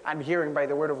hearing, and hearing by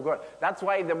the word of God. That's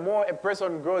why the more a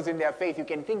person grows in their faith, you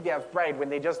can think they have pride when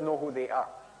they just know who they are.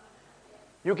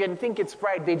 You can think it's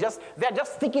pride. They're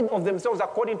just thinking of themselves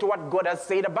according to what God has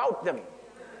said about them.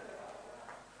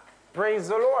 Praise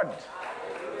the Lord.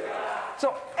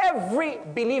 So every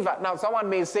believer, now someone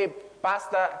may say,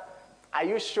 Pastor, are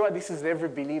you sure this is every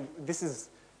believer? This is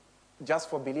just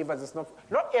for believers. It's not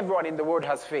everyone in the world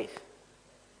has faith.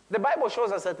 The Bible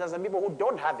shows us that there's some people who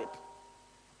don't have it.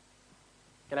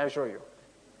 Can I show you?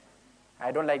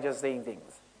 I don't like just saying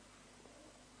things.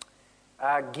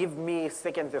 Give me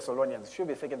 2 Thessalonians. Should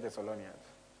be 2 Thessalonians.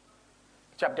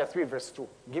 Chapter 3, verse 2.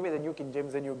 Give me the New King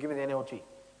James and you give me the NLT.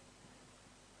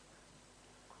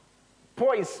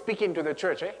 Paul is speaking to the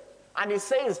church, and he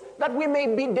says that we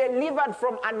may be delivered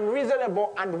from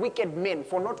unreasonable and wicked men,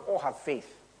 for not all have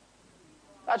faith.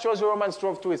 That shows you Romans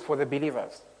 12:2 is for the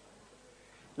believers.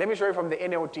 Let me show you from the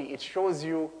NLT. It shows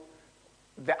you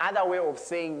the other way of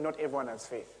saying not everyone has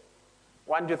faith.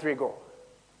 1, 2, 3, go.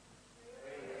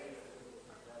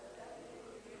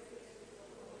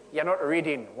 You're not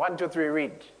reading. 1, 2, 3,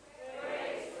 read.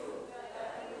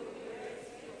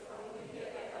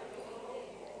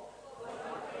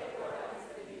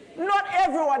 Not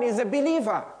everyone is a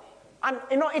believer. And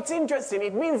it's interesting.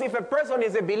 It means if a person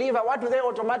is a believer, what do they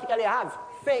automatically have?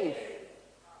 Faith.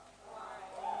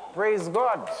 Praise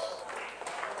God.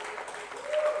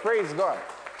 Praise God.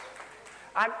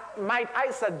 And might I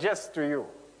suggest to you,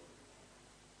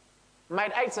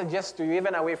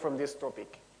 even away from this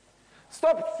topic,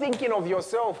 stop thinking of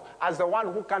yourself as the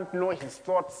one who can't know his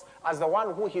thoughts, as the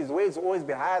one who his ways will always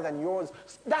be higher than yours.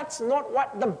 That's not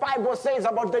what the Bible says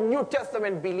about the New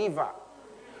Testament believer.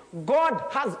 God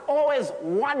has always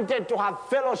wanted to have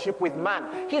fellowship with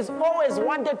man. He's always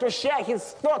wanted to share his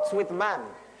thoughts with man.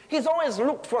 He's always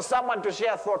looked for someone to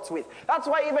share thoughts with. That's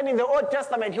why even in the Old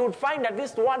Testament, he would find at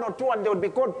least one or two and they would be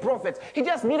called prophets. He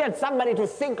just needed somebody to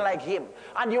think like him.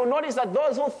 And you'll notice that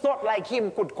those who thought like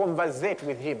him could conversate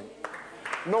with him.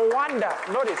 No wonder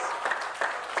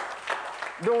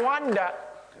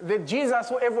the Jesus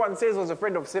who everyone says was a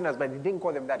friend of sinners, but he didn't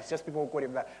call them that. It's just people who called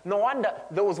him that. No wonder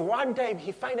there was one time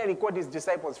he finally called his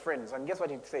disciples friends. And guess what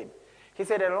he said? He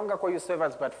said, I no longer call you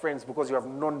servants but friends because you have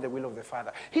known the will of the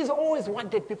Father. He's always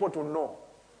wanted people to know.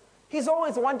 He's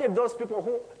always wanted those people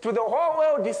who, to the whole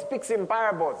world, he speaks in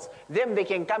parables. Then they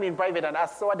can come in private and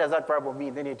ask, so what does that parable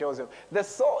mean? Then he tells them, the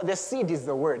seed is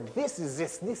the word. This is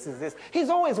this, this is this. He's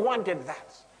always wanted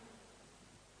that.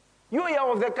 You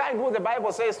are of the kind who the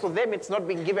Bible says to them it's not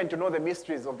been given to know the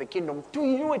mysteries of the kingdom. To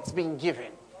you it's been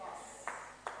given.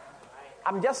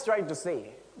 I'm just trying to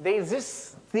say, there is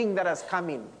this thing that has come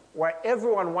in where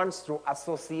everyone wants to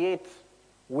associate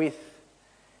with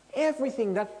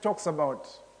everything that talks about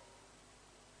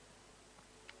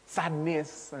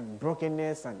sadness and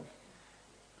brokenness, and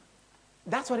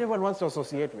that's what everyone wants to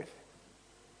associate with.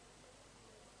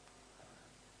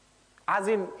 As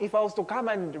in, if I was to come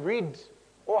and read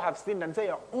all have sinned and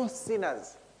say, oh,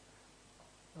 sinners.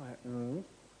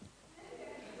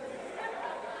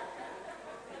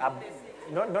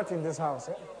 Not in this house.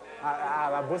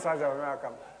 Our boss has a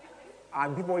welcome.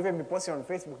 And people even be posting on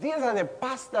Facebook, these are the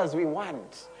pastors we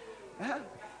want. Huh?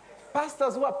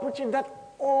 Pastors who are preaching that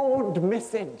old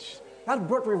message that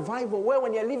brought revival, where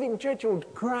when you're leaving church, you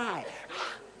would cry.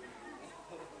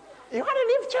 You want to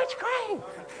leave church crying?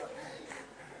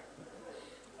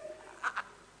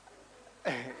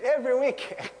 Every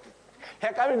week,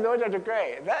 you're coming to the altar to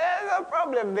cry. There's a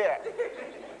problem there.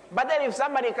 But then if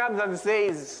somebody comes and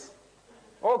says,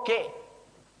 okay,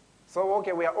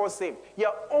 we are all saved.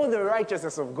 You're all the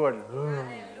righteousness of God.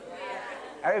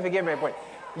 I don't forget my point.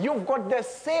 You've got the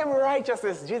same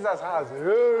righteousness Jesus has.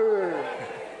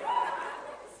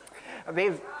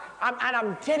 And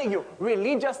I'm telling you,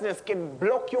 religiousness can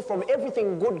block you from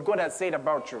everything good God has said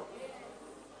about you.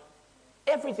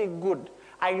 Everything good.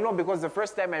 I know, because the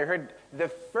first time I heard,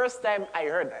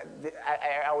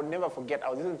 I will never forget, I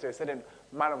was listening to a certain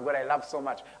man of God I love so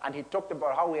much, and he talked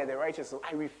about how we are the righteous, so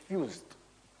I refused.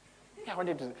 I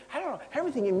don't know,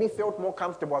 everything in me felt more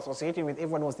comfortable associating with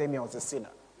everyone who was telling me I was a sinner.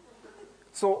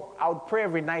 So I would pray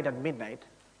every night at midnight.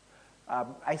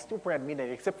 I still pray at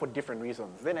midnight, except for different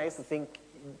reasons. Then I used to think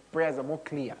prayers are more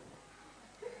clear.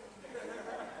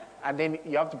 And then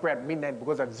you have to pray at midnight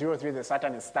because at 03 the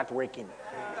Satan will start working.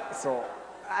 So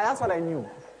that's what I knew.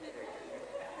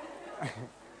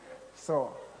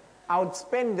 So I would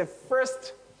spend the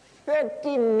first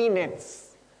 30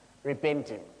 minutes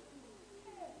repenting.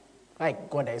 Like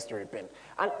God, I used to repent.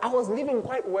 And I was living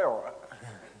quite well.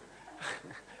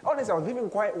 Honestly, I was living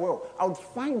quite well. I would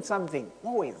find something,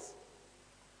 always.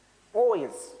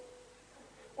 Always.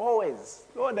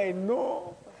 Lord, I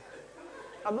know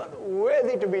I'm not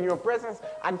worthy to be in your presence,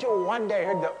 until one day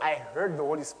I heard the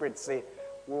Holy Spirit say,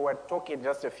 we were talking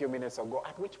just a few minutes ago,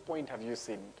 at which point have you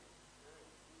sinned?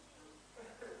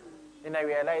 Then I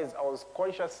realized I was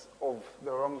conscious of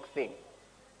the wrong thing.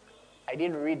 I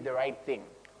didn't read the right thing.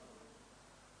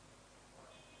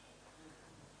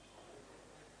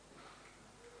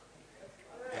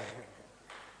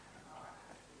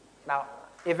 Now,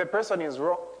 if a person is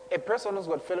wrong, a person who's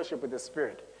got fellowship with the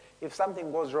Spirit, if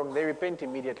something goes wrong, they repent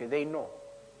immediately. They know.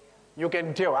 You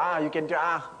can tell,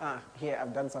 here,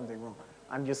 I've done something wrong.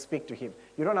 And you speak to him.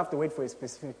 You don't have to wait for a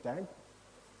specific time.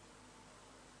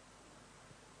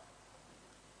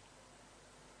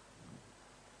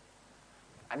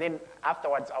 And then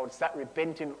afterwards, I would start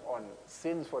repenting on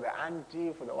sins for the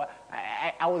auntie, for the what.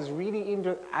 I was really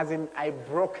into, as in, I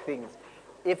broke things.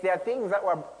 If there are things that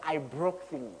were, I broke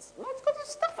things. Not because of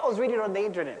stuff I was reading on the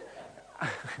internet.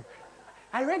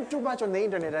 I read too much on the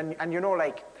internet, and you know,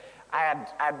 like, I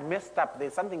had messed up.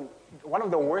 There's something, one of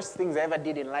the worst things I ever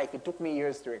did in life, it took me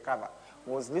years to recover,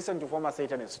 was listen to former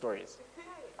Satanist stories.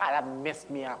 That messed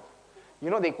me up. You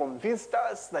know, they convinced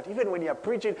us that even when you're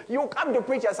preaching, you come to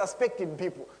preach, you're suspecting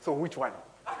people. So which one?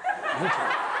 Which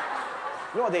one?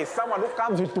 You know, there's someone who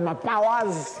comes with my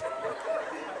powers.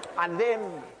 And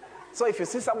then, so if you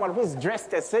see someone who's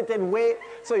dressed a certain way,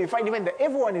 so you find even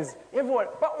everyone.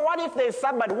 But what if there's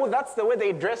somebody who, that's the way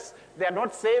they dress, they're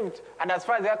not saved, and as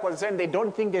far as they're concerned, they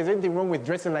don't think there's anything wrong with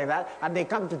dressing like that, and they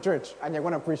come to church, and you're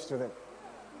going to preach to them.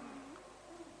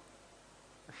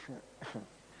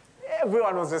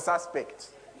 Everyone was a suspect.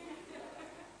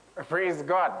 Praise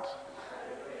God.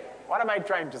 What am I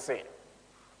trying to say?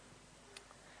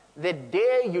 The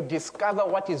day you discover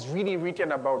what is really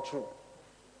written about you,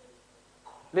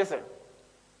 listen,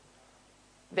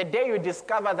 the day you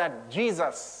discover that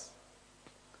Jesus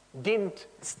didn't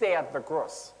stay at the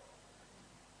cross,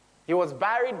 he was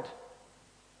buried,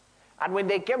 and when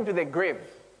they came to the grave,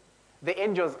 the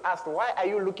angels asked, why are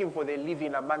you looking for the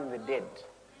living among the dead?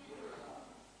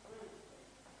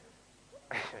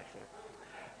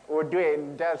 We'll do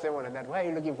an entire sermon on that. Why are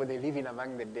you looking for the living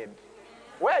among the dead?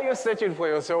 Where are you searching for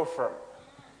yourself from?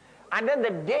 And then the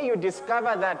day you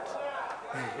discover that,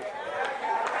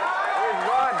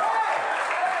 God.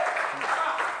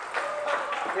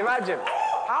 Imagine,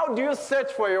 how do you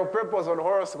search for your purpose on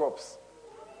horoscopes?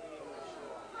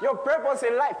 Your purpose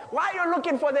in life. Why are you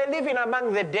looking for the living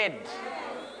among the dead?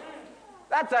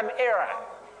 That's an error.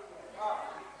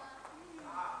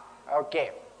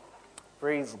 Okay.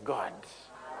 Praise God.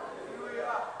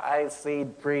 I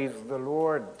said, praise the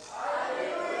Lord.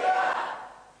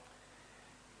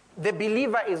 The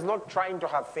believer is not trying to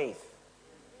have faith.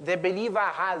 The believer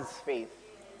has faith.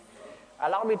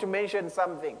 Allow me to mention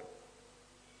something.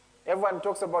 Everyone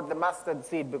talks about the mustard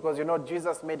seed because, you know,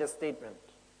 Jesus made a statement.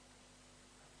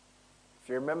 If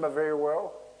you remember very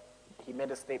well, he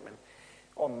made a statement.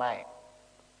 Oh my.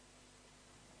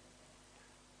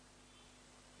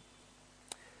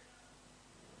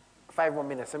 Five more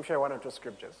minutes. I'm sure one or two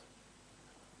scriptures.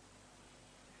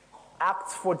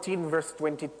 Acts 14 verse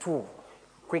 22.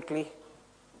 Quickly.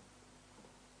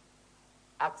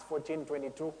 Acts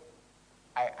 14:22.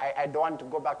 I don't want to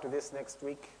go back to this next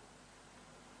week.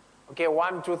 Okay,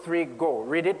 1, 2, 3, go.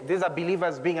 Read it. These are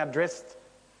believers being addressed.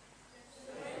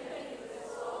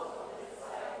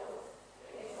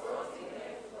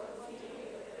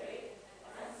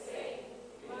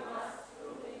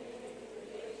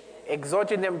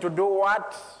 Exhorting them to do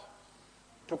what?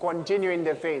 To continue in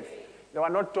the faith. They were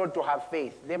not told to have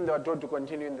faith. Them, they were told to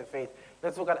continue in the faith.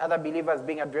 Let's look at other believers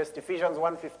being addressed. Ephesians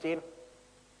 1:15.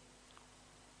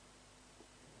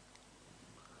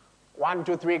 1,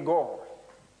 2, 3, go.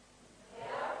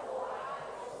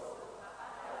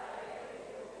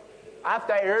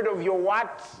 After I heard of your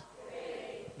what?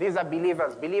 Faith. These are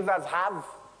believers. Believers have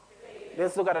faith.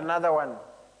 Let's look at another one.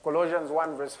 Colossians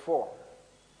 1:4.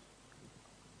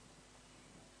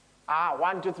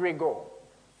 1, 2, 3, go.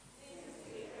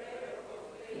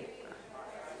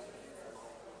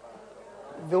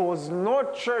 There was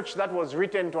no church that was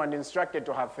written to and instructed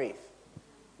to have faith.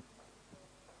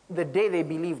 The day they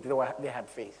believed, they had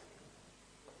faith.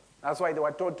 That's why they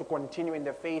were told to continue in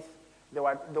the faith. There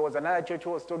was another church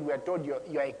who was told, we are told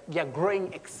you're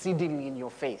growing exceedingly in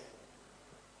your faith.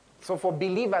 So for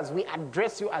believers, we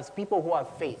address you as people who have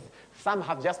faith. Some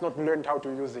have just not learned how to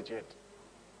use it yet.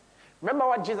 Remember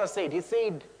what Jesus said? He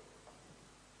said,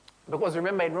 because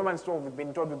remember in Romans 12, we've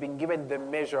been told we've been given the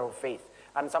measure of faith.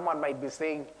 And someone might be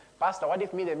saying, Pastor, what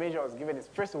if me the measure I was given is,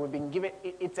 first we've been given,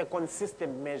 it's a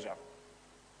consistent measure.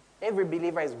 Every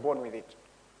believer is born with it.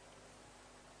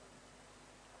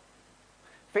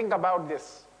 Think about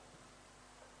this.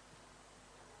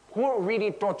 Who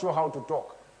really taught you how to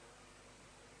talk?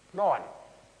 No one.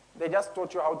 They just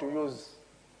taught you how to use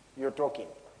your talking.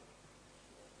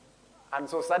 And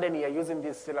so suddenly you're using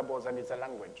these syllables and it's a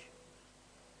language.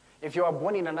 If you were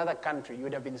born in another country, you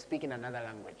would have been speaking another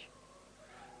language.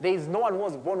 There is no one who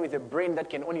was born with a brain that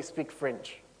can only speak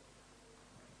French.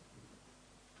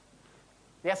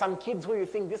 There are some kids who you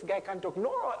think this guy can't talk.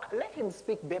 No, let him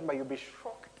speak Bemba, you'll be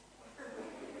shocked.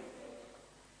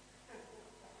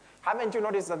 Haven't you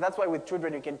noticed that that's why with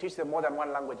children you can teach them more than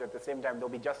one language at the same time, they'll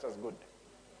be just as good.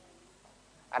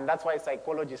 And that's why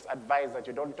psychologists advise that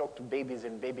you don't talk to babies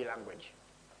in baby language.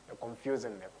 You're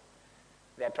confusing them.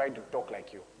 They're trying to talk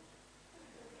like you.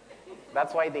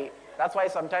 That's why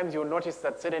sometimes you'll notice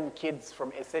that certain kids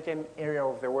from a certain area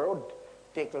of the world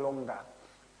take longer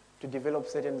to develop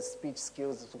certain speech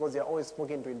skills because they're always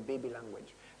spoken to in baby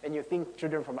language. And you think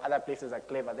children from other places are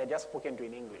clever, they're just spoken to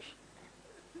in English.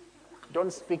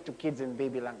 Don't speak to kids in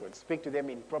baby language. Speak to them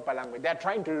in proper language. They're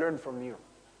trying to learn from you.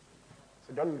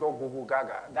 So don't go goo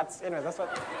gaga. That's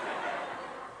what...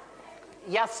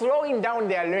 You're slowing down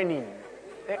their learning.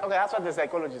 Okay, that's what the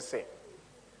psychologists say.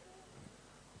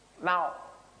 Now,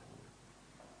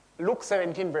 Luke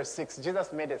 17:6,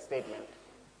 Jesus made a statement.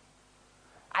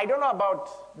 I don't know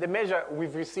about the measure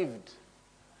we've received,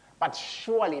 but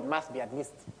surely it must be at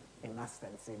least a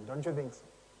mustard seed, don't you think so?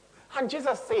 And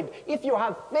Jesus said, if you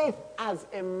have faith as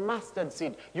a mustard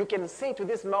seed, you can say to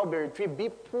this mulberry tree, be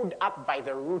pulled up by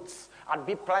the roots and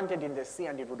be planted in the sea,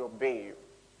 and it would obey you.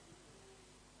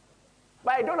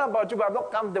 But I don't know about you, but I'm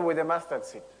not comfortable with a mustard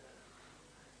seed.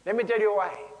 Let me tell you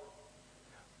why.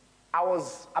 I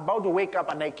was about to wake up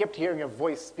and I kept hearing a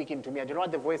voice speaking to me. And you know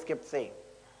what the voice kept saying?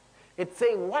 It's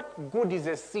saying, what good is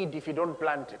a seed if you don't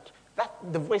plant it?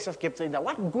 The voice just kept saying that.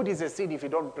 What good is a seed if you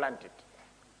don't plant it?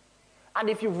 And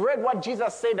if you've read what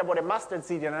Jesus said about a mustard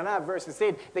seed in another verse, he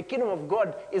said, the kingdom of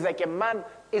God is like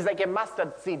a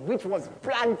mustard seed which was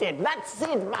planted. That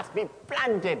seed must be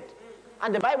planted.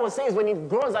 And the Bible says when it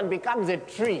grows and becomes a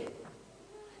tree,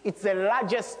 it's the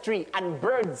largest tree, and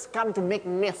birds come to make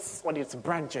nests on its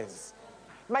branches.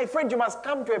 My friend, you must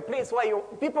come to a place where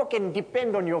people can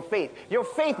depend on your faith. Your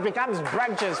faith becomes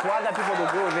branches for other people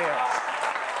to go there.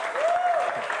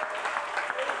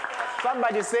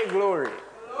 Somebody say glory.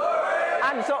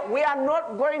 And so we are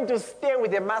not going to stay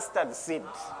with the mustard seed.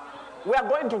 We are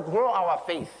going to grow our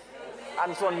faith.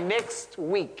 And so next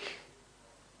week,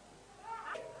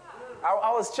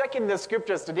 I was checking the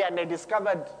scriptures today and I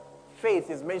discovered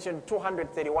faith is mentioned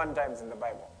 231 times in the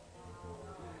Bible.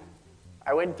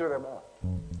 I went through them all.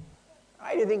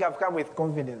 I didn't think I've come with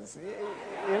confidence.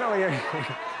 You know,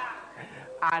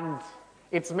 and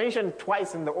it's mentioned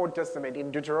twice in the Old Testament,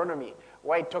 in Deuteronomy,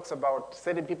 where it talks about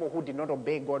certain people who did not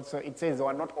obey God, so it says they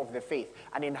are not of the faith.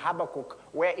 And in Habakkuk,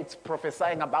 where it's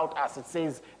prophesying about us, it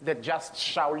says the just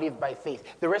shall live by faith.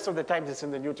 The rest of the times it's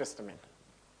in the New Testament.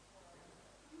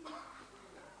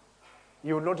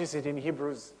 You notice it in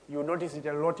Hebrews, you notice it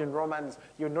a lot in Romans,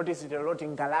 you notice it a lot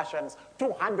in Galatians,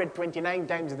 229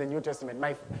 times in the New Testament.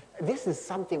 This is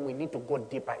something we need to go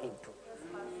deeper into.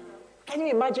 Can you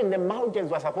imagine the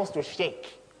mountains were supposed to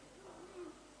shake?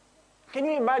 Can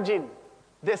you imagine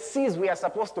the seas we are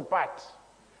supposed to part?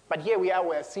 But here we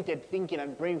are seated thinking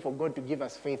and praying for God to give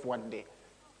us faith one day.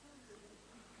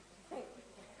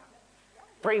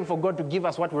 Praying for God to give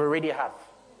us what we already have.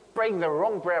 Praying the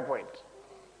wrong prayer point.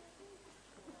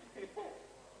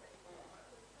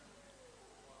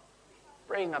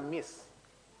 Praying amiss.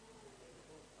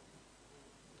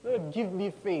 Lord, give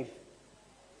me faith.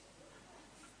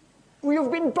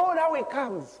 You've been told how it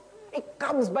comes. It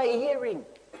comes by hearing.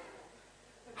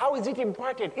 How is it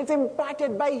imparted? It's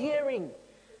imparted by hearing.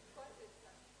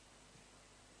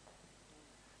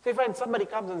 So if somebody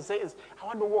comes and says, I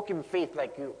want to walk in faith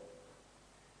like you.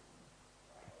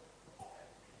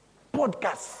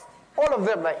 Podcasts. All of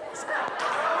them like...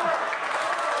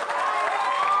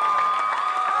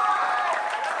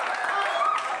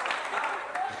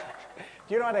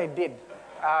 Do you know what I did?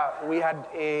 We had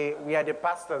a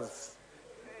pastors,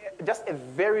 just a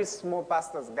very small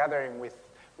pastors gathering with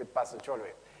Pastor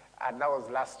Cholwe, and that was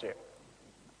last year.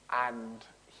 And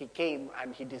he came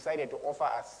and he decided to offer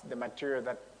us the material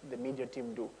that the media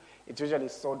team do. It's usually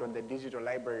sold on the digital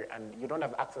library, and you don't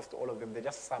have access to all of them. They're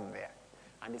just some there.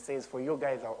 And he says, for you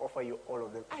guys, I'll offer you all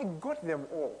of them. I got them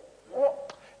all.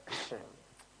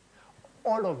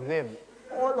 All of them.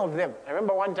 All of them. I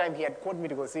remember one time he had called me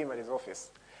to go see him at his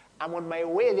office. I'm on my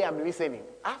way there, I'm listening.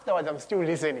 Afterwards, I'm still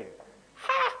listening.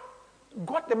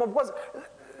 Got them, of course.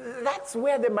 That's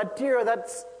where the material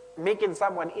that's making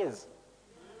someone is.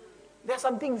 There are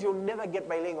some things you'll never get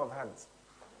by laying of hands.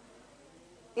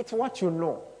 It's what you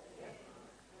know.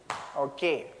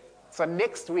 Okay. So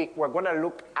next week, we're going to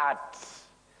look at...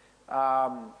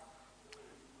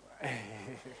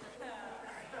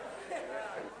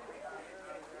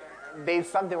 there's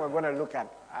something we're going to look at.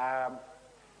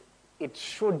 It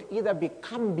should either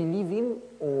become believing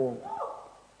or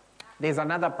there's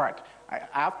another part. I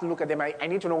have to look at them. I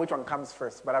need to know which one comes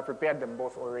first, but I prepared them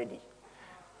both already.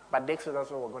 But next week,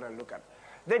 that's what we're going to look at.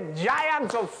 The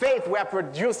giants of faith we're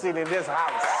producing in this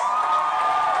house.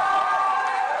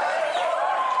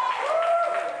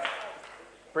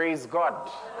 Praise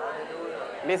God.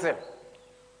 Listen,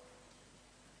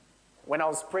 when I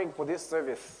was praying for this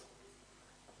service,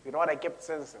 you know what I kept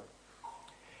sensing?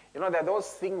 You know, there are those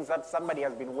things that somebody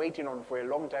has been waiting on for a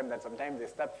long time that sometimes they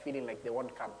start feeling like they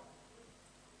won't come.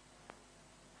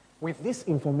 With this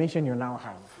information you now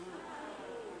have,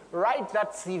 write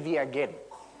that CV again.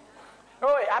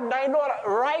 Oh, and I know,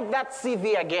 write that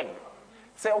CV again.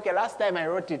 Say, okay, last time I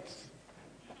wrote it.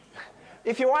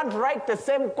 If you want, write the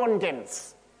same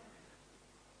contents.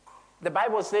 The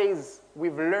Bible says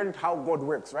we've learned how God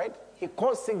works, right? He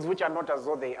calls things which are not as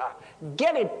though they are.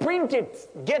 Get it, print it,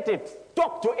 get it,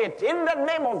 talk to it. In the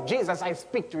name of Jesus, I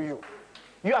speak to you.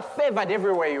 You are favored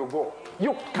everywhere you go.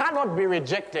 You cannot be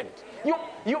rejected.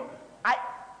 I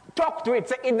talk to it.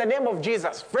 Say, in the name of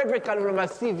Jesus, Frederick Kaluluma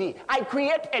CV, I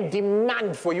create a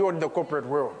demand for you in the corporate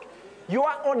world. You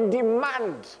are on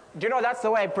demand. Do you know that's the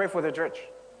way I pray for the church?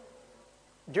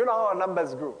 Do you know how our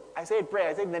numbers grew? I said prayer.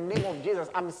 I said, in the name of Jesus,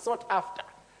 I'm sought after.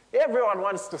 Everyone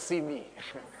wants to see me.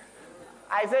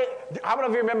 I say, how many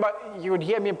of you remember, you would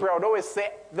hear me pray, I would always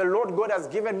say, the Lord God has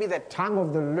given me the tongue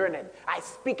of the learned. I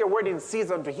speak a word in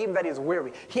season to him that is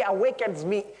weary. He awakens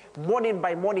me morning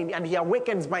by morning, and he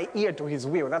awakens my ear to his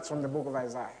will. That's from the book of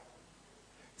Isaiah.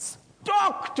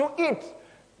 Talk to it.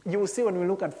 You will see when we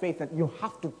look at faith that you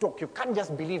have to talk. You can't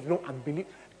just believe, no, and believe.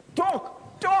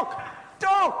 Talk, talk,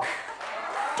 talk,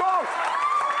 talk.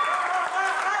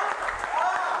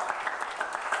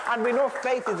 And we know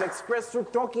faith is expressed through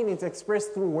talking, it's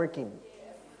expressed through working.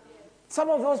 Some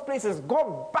of those places,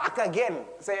 go back again.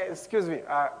 Say, excuse me,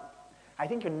 I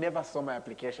think you never saw my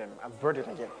application. I've brought it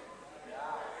again.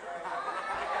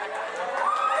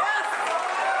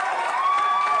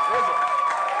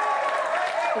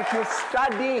 If you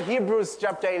study Hebrews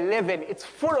chapter 11, it's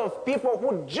full of people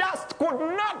who just could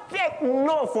not take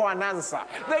no for an answer.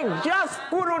 They just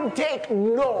couldn't take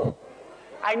no.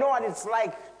 I know what it's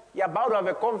like. You're about to have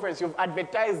a conference, you've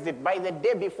advertised it. By the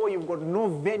day before, you've got no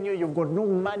venue, you've got no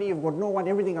money, you've got no one,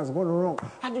 everything has gone wrong.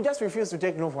 And you just refuse to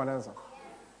take no for an answer.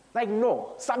 Like,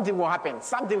 no, something will happen,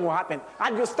 something will happen.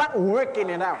 And you start working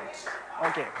it out.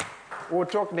 Okay, we'll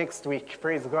talk next week.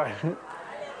 Praise God.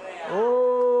 Oh,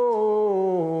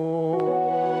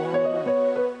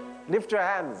 lift your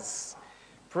hands.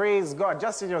 Praise God.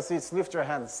 Just in your seats, lift your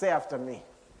hands. Say after me.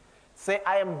 Say,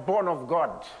 I am born of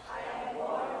God.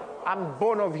 I'm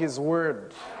born of his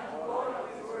word.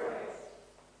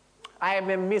 I am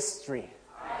a mystery.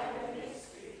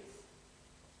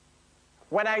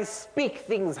 When I speak,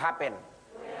 things happen.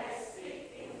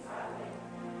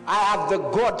 I have the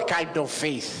God kind of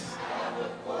faith.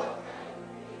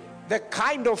 The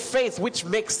kind of faith which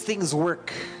makes things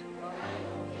work.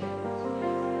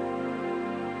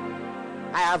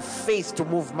 I have faith to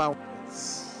move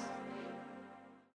mountains.